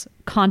Earth's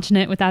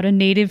continent without a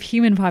native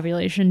human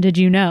population, did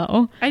you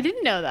know? I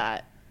didn't know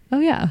that. Oh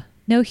yeah,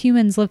 no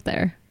humans live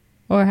there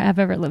or have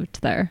ever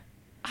lived there.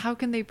 How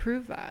can they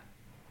prove that?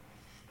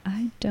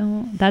 I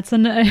don't. That's we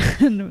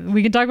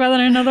can talk about that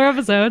in another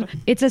episode.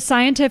 It's a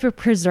scientific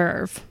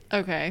preserve.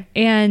 Okay.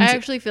 And I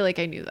actually feel like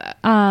I knew that.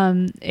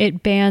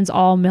 it bans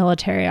all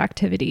military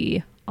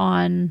activity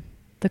on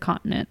the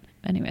continent.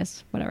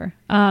 Anyways, whatever.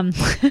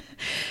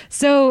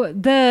 So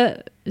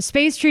the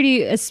space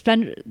treaty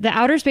the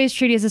outer space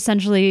treaty is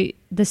essentially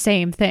the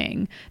same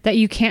thing, that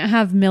you can't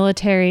have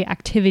military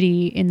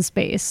activity in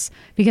space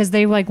because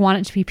they like want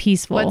it to be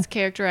peaceful. What's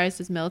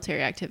characterized as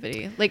military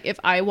activity? Like if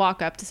I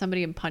walk up to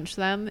somebody and punch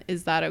them,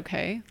 is that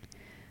okay?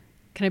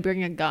 Can I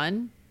bring a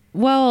gun?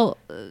 Well,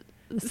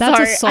 that's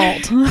Sorry.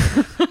 assault.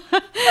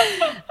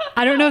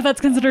 I don't know if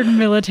that's considered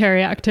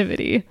military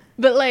activity.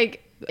 But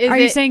like, Are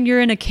you saying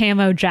you're in a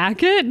camo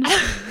jacket?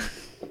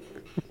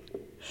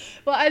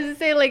 Well, I was gonna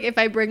say like if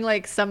I bring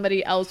like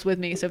somebody else with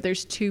me, so if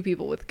there's two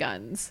people with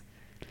guns,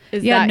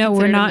 is Yeah, that no,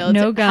 we're considered a not.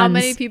 No guns. How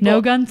many people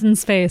No guns in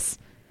space.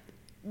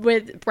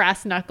 with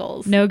brass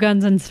knuckles? No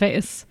guns in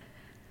space.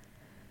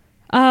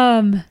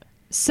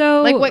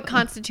 So Like what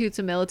constitutes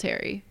a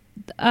military?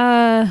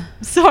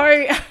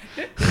 Sorry.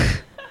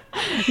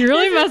 You're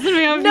really messing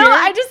me up No, here.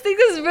 I just think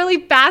this is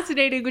really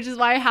fascinating, which is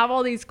why I have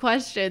all these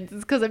questions.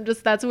 It's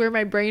because that's where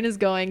my brain is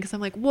going. Because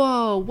I'm like,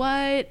 whoa,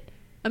 what?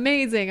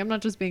 Amazing. I'm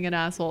not just being an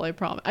asshole, I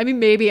promise. I mean,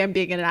 maybe I'm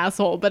being an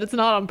asshole, but it's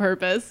not on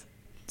purpose.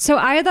 So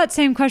I had that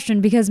same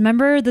question because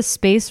remember the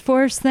Space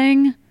Force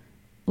thing?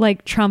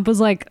 Like Trump was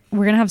like,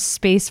 we're going to have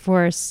Space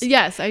Force.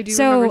 Yes, I do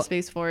So- remember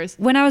Space Force.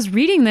 When I was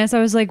reading this,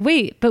 I was like,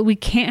 wait, but we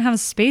can't have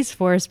Space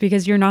Force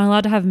because you're not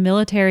allowed to have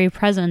military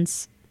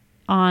presence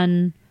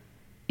in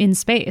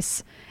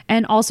space.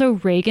 And also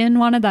Reagan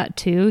wanted that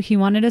too. He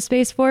wanted a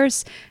Space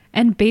Force.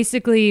 And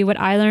basically what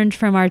I learned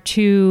from our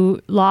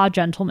two law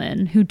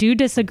gentlemen who do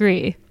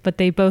disagree, but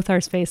they both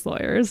are space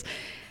lawyers,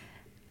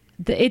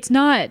 it's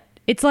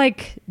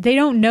like they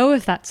don't know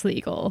if that's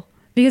legal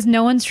because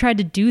no one's tried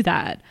to do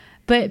that.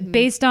 But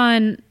based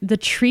on the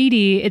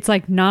treaty, it's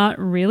like not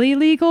really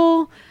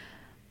legal.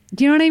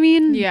 Do you know what I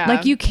mean? Yeah.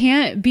 Like you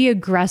can't be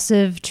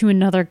aggressive to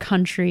another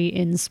country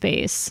in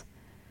space.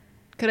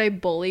 Could I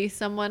bully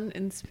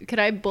someone? Could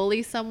I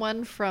bully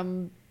someone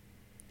from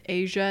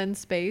Asia in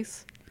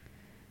space?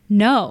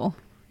 No,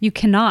 you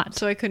cannot.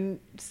 So I couldn't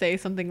say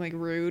something like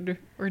rude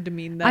or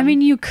demean them. I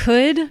mean, you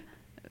could,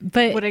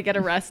 but would I get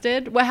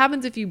arrested? What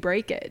happens if you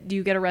break it? Do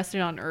you get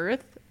arrested on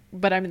Earth?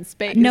 But I'm in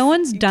space. no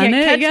one's You done can't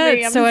it catch me,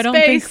 yet, I'm so in I don't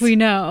think space. we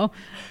know.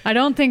 I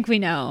don't think we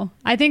know.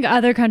 I think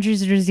other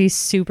countries are just be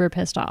super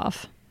pissed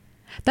off.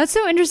 That's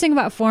so interesting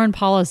about foreign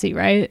policy,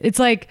 right? It's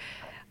like,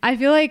 I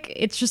feel like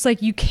it's just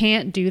like you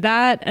can't do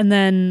that, and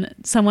then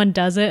someone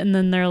does it, and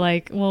then they're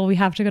like, well, we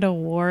have to go to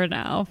war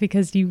now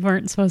because you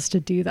weren't supposed to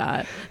do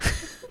that.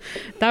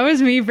 That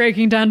was me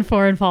breaking down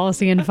foreign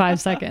policy in 5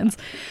 seconds.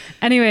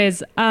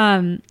 Anyways,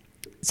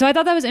 So I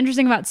thought that was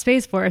interesting about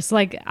Space Force.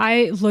 Like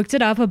I looked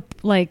it up.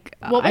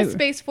 What was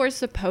Space Force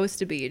supposed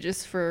to be?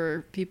 Just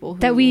for people who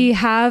that we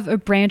have a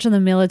branch of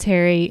the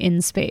military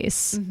in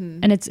space,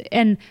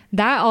 and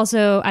that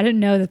also I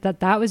didn't know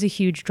that was a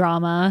huge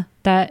drama.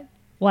 That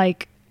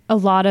like a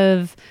lot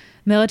of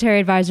military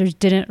advisors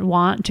didn't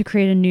want to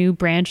create a new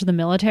branch of the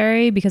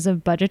military because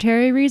of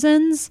budgetary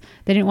reasons.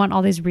 They didn't want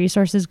all these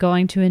resources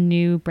going to a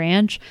new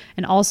branch,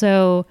 and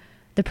also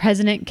the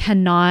president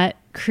cannot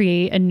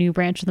create a new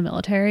branch of the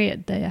military.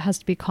 It has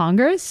to be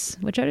Congress,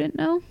 which I didn't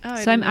know.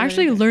 So I'm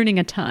actually learning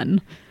a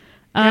ton.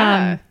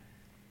 Yeah.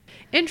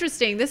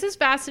 Interesting. This is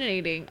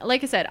fascinating.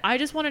 Like I said, I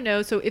just want to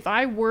know. So if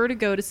I were to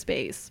go to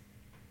space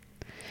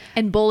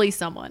and bully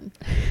someone,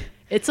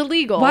 it's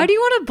illegal. Why do you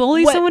want to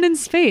bully someone in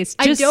space?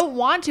 I don't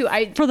want to.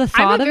 For the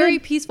thought of it? I'm a very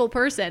peaceful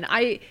person. Am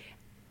I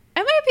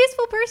a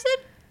peaceful person?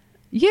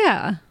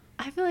 Yeah.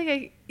 I feel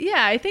like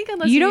I think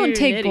unless you don't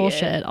take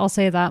bullshit, I'll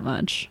say that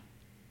much.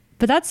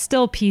 But that's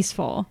still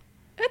peaceful.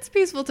 It's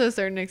peaceful to a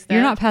certain extent.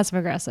 You're not passive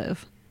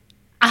aggressive.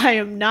 I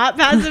am not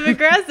passive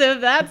aggressive,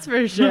 that's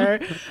for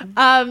sure.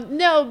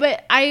 No,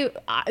 but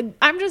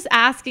I'm just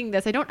asking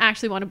this. I don't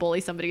actually want to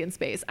bully somebody in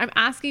space. I'm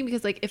asking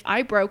because, like, if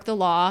I broke the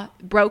law,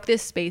 broke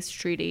this space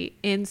treaty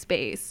in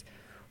space,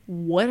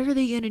 what are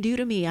they going to do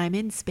to me? I'm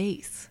in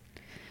space.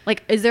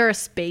 Like, is there a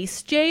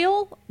space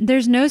jail?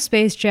 There's no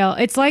space jail.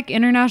 It's like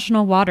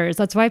international waters.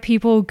 That's why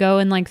people go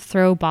and, like,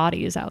 throw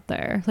bodies out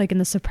there, like in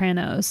The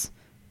Sopranos.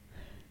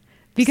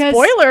 Because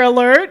spoiler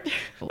alert.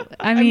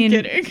 I mean,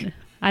 I'm kidding.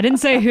 I didn't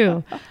say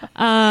who.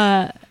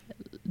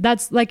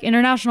 That's like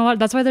international.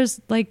 That's why there's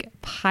like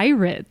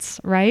pirates,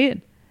 right?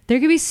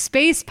 There could be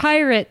space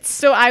pirates.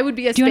 So I would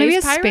be a space pirate? Do you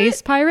want to be a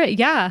space pirate?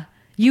 Yeah.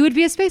 You would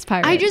be a space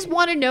pirate. I just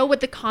want to know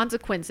what the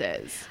consequence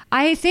is.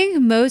 I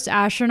think most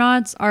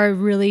astronauts are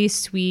really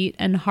sweet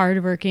and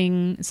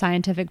hardworking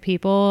scientific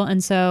people.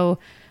 And so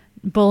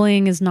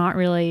bullying is not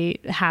really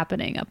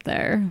happening up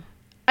there.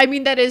 I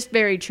mean, that is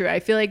very true. I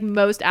feel like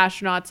most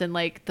astronauts in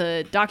like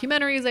the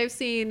documentaries I've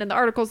seen and the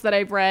articles that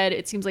I've read,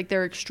 it seems like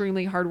they're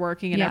extremely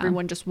hardworking and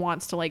everyone just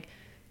wants to like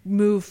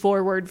move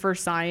forward for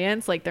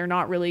science. Like they're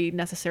not really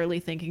necessarily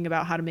thinking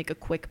about how to make a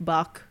quick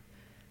buck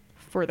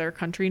for their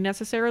country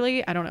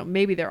necessarily. I don't know.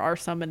 Maybe there are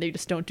some and they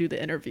just don't do the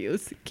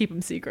interviews. Keep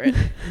them secret.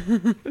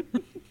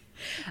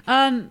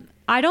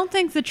 I don't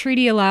think the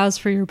treaty allows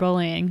for your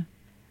bullying.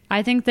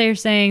 I think they're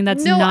saying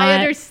that's not... No, I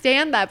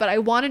understand that, but I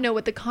want to know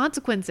what the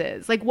consequence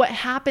is. Like, what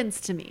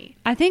happens to me?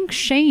 I think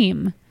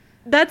shame.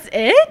 That's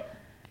it?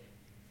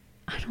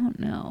 I don't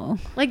know.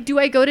 Like, do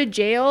I go to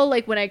jail,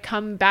 like, when I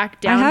come back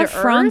down to Earth? I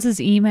have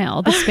Franz's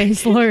email, the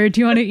space lawyer.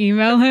 Do you want to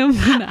email him?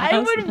 I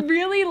would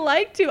really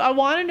like to. I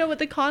want to know what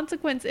the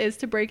consequence is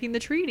to breaking the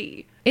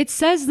treaty. It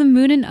says the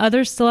moon and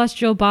other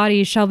celestial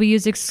bodies shall be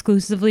used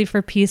exclusively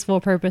for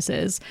peaceful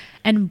purposes.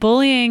 And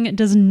bullying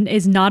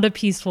is not a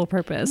peaceful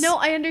purpose. No,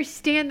 I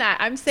understand that.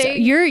 I'm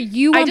saying... So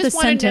you want the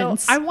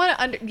sentence. I want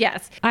to...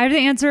 Yes. I have the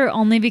answer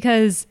only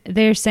because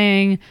they're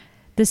saying...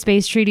 The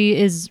space treaty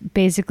is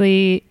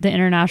basically the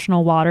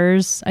international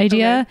waters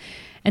idea. Okay.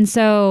 And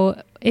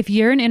so if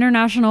you're in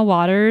international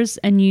waters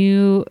and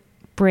you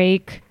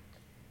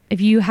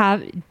if you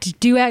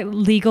do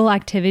legal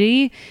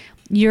activity,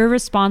 you're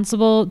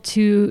responsible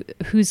to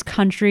whose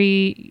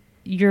country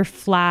your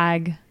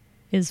flag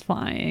is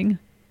flying.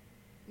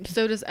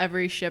 So does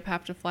every ship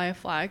have to fly a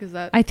flag? Is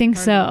that? I think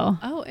so.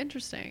 Oh,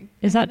 interesting.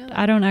 Is that?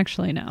 I don't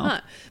actually know. Huh.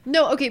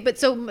 No, okay, but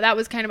so that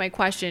was kind of my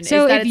question.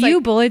 So if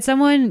you bullied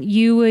someone,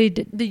 you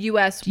would. The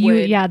U.S.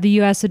 would. Yeah, the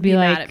U.S. would be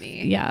like, mad at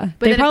me. Yeah,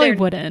 but they probably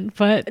wouldn't.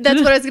 But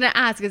that's what I was gonna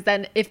ask. Is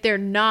then if they're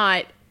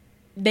not,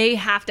 they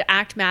have to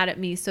act mad at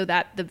me so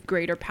that the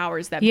greater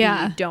powers that be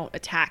don't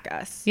attack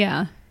us.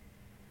 Yeah.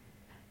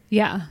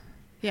 Yeah.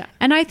 Yeah.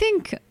 And I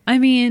think, I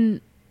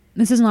mean,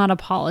 this is not a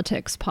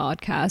politics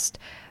podcast.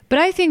 But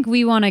I think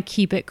we want to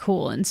keep it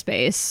cool in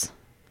space.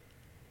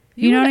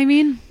 You know what I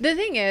mean? The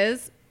thing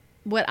is,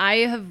 what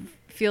I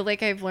feel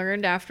like I've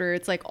learned after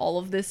it's like all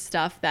of this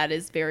stuff that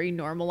is very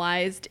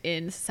normalized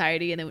in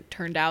society and it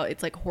turned out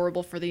it's like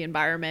horrible for the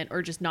environment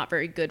or just not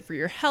very good for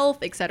your health,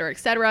 et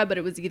cetera, but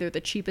it was either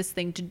the cheapest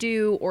thing to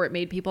do or it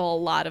made people a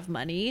lot of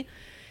money,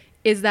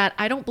 is that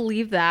I don't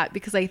believe that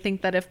because I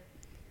think that if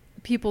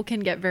people can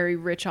get very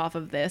rich off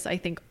of this, I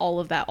think all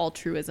of that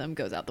altruism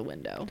goes out the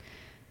window.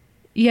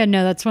 Yeah,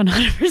 no, that's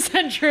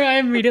 100% true. I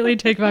immediately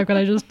take back what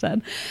I just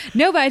said.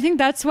 No, but I think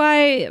that's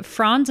why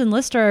Franz and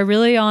Lister are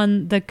really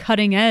on the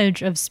cutting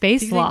edge of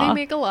space law. Do you think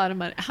they make a lot of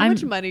money? How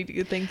much money do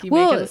you think you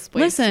make as a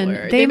space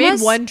lawyer? They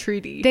made one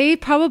treaty. They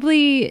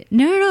probably,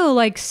 no,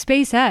 like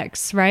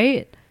SpaceX,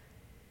 right?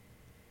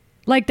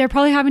 Like they're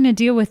probably having to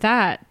deal with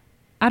that.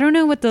 I don't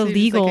know what the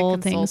legal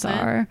things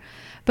are.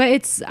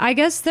 But I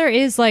guess there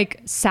is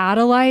like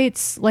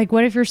satellites. Like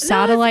what if your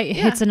satellite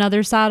hits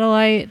another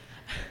satellite?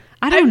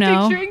 I don't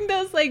know. I'm picturing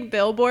those like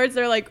billboards.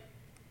 They're like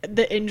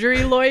the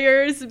injury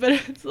lawyers, but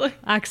it's like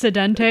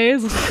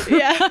accidentes.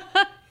 Yeah.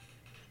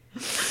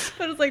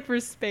 But it's like for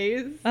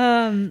space.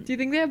 Do you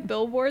think they have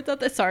billboards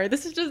out there? Sorry,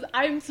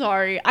 I'm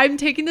sorry. I'm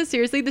taking this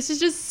seriously. This is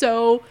just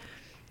so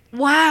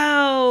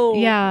Wow.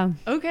 Yeah.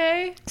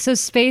 Okay. So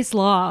space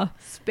law.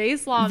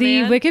 Space law,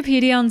 The man.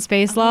 Wikipedia on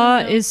space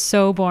law no. is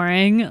so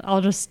boring.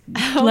 I'll just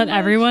How let much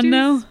everyone do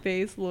know.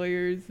 space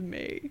lawyers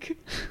make?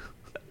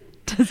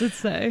 Does it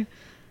say?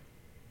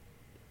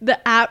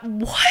 The app.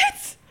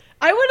 What?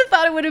 I would have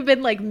thought it would have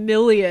been like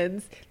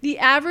millions. The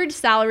average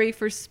salary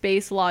for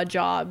space law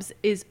jobs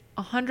is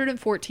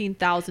 $114,000.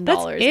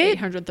 That's it?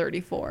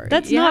 $834.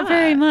 That's not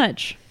very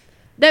much.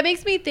 That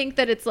makes me think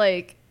that it's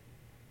like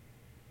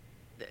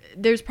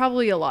there's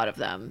probably a lot of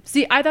them.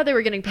 See, I thought they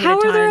were getting paid How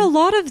a ton. are there a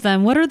lot of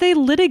them? What are they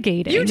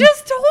litigating? You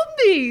just told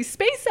me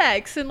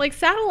SpaceX and like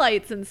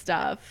satellites and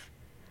stuff.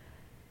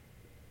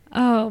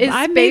 Oh, Is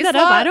I made space that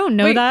up. law- I don't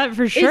know Wait, that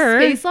for sure.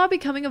 Is space law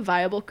becoming a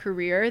viable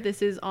career?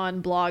 This is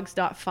on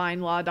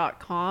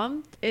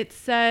blogs.findlaw.com. It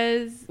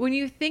says, when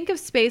you think of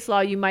space law,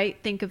 you might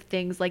think of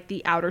things like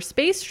the Outer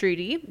Space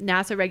Treaty,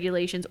 NASA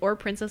regulations, or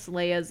Princess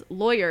Leia's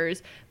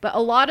lawyers. But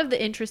a lot of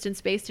the interest in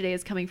space today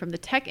is coming from the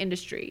tech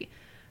industry.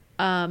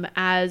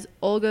 As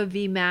Olga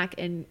V. Mack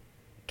and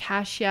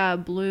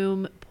Kasia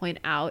Bloom point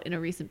out in a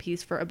recent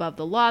piece for Above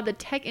the Law, the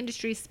tech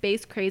industry's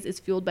space craze is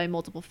fueled by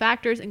multiple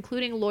factors,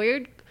 including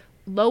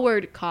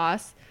lowered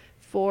costs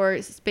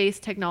for space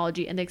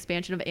technology and the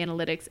expansion of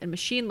analytics and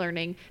machine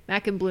learning.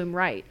 Mack and Bloom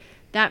write,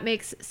 that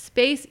makes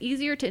space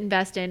easier to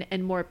invest in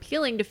and more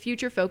appealing to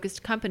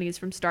future-focused companies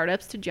from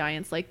startups to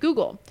giants like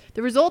Google.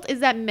 The result is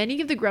that many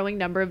of the growing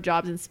number of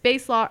jobs in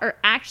space law are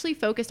actually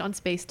focused on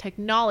space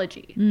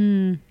technology.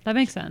 That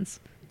makes sense.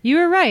 You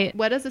were right.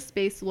 What does a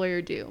space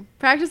lawyer do?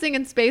 Practicing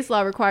in space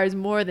law requires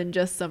more than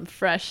just some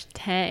fresh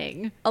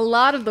tang. A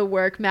lot of the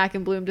work Mack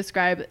and Bloom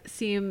describe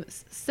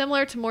seems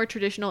similar to more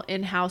traditional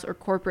in-house or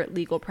corporate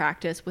legal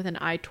practice with an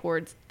eye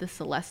towards the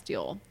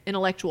celestial.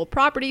 Intellectual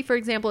property, for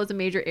example, is a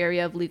major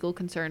area of legal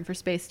concern for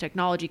space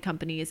technology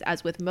companies,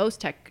 as with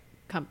most tech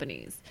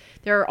companies.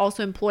 There are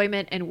also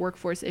employment and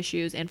workforce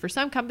issues, and for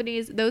some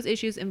companies, those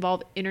issues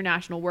involve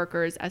international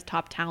workers as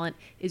top talent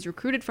is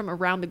recruited from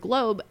around the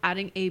globe,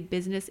 adding a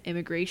business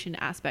immigration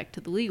aspect to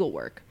the legal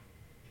work.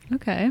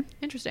 Okay.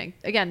 Interesting.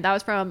 Again, that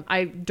was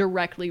I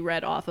directly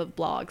read off of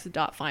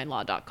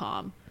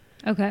blogs.findlaw.com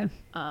Okay.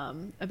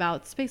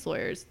 about space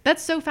lawyers.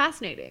 That's so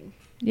fascinating.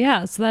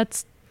 Yeah, so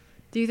that's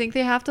Do you think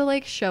they have to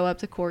like show up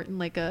to court in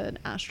like an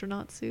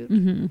astronaut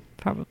suit?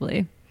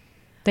 probably.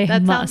 They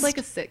That must. sounds like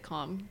a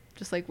sitcom,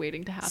 just like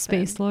waiting to happen.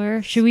 Space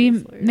lawyer. Should we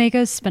Space lawyer. make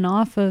a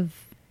spin-off of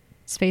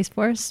Space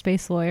Force,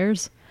 Space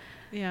Lawyers?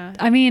 Yeah.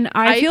 I mean,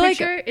 I feel like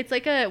picture it's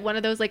like one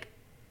of those like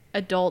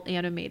adult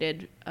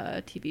animated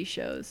TV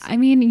shows. I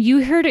mean,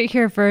 you heard it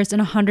here first. In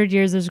 100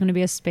 years, there's going to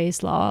be a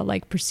space law,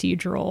 like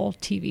procedural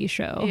TV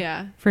show.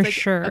 Yeah, for it's like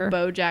sure. A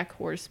BoJack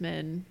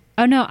Horseman.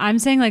 Oh no, I'm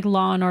saying like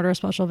Law and Order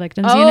Special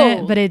Victims Oh,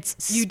 Unit, but it's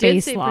You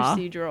space did say law.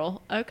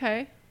 procedural.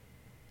 Okay.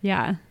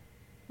 Yeah,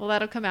 Well,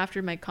 that'll come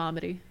after my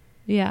comedy.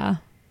 yeah.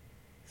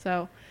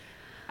 So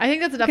I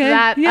think that's enough Okay, of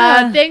that.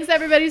 yeah. Thanks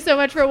everybody so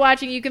much for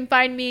watching. You can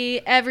find me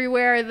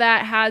everywhere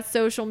that has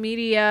social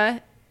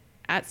media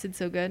at Sid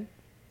So Good.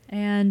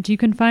 And you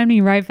can find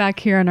me right back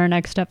here on our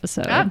next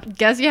episode.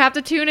 Guess you have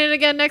to tune in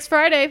again next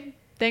Friday.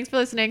 Thanks for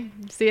listening.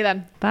 See you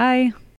then. Bye.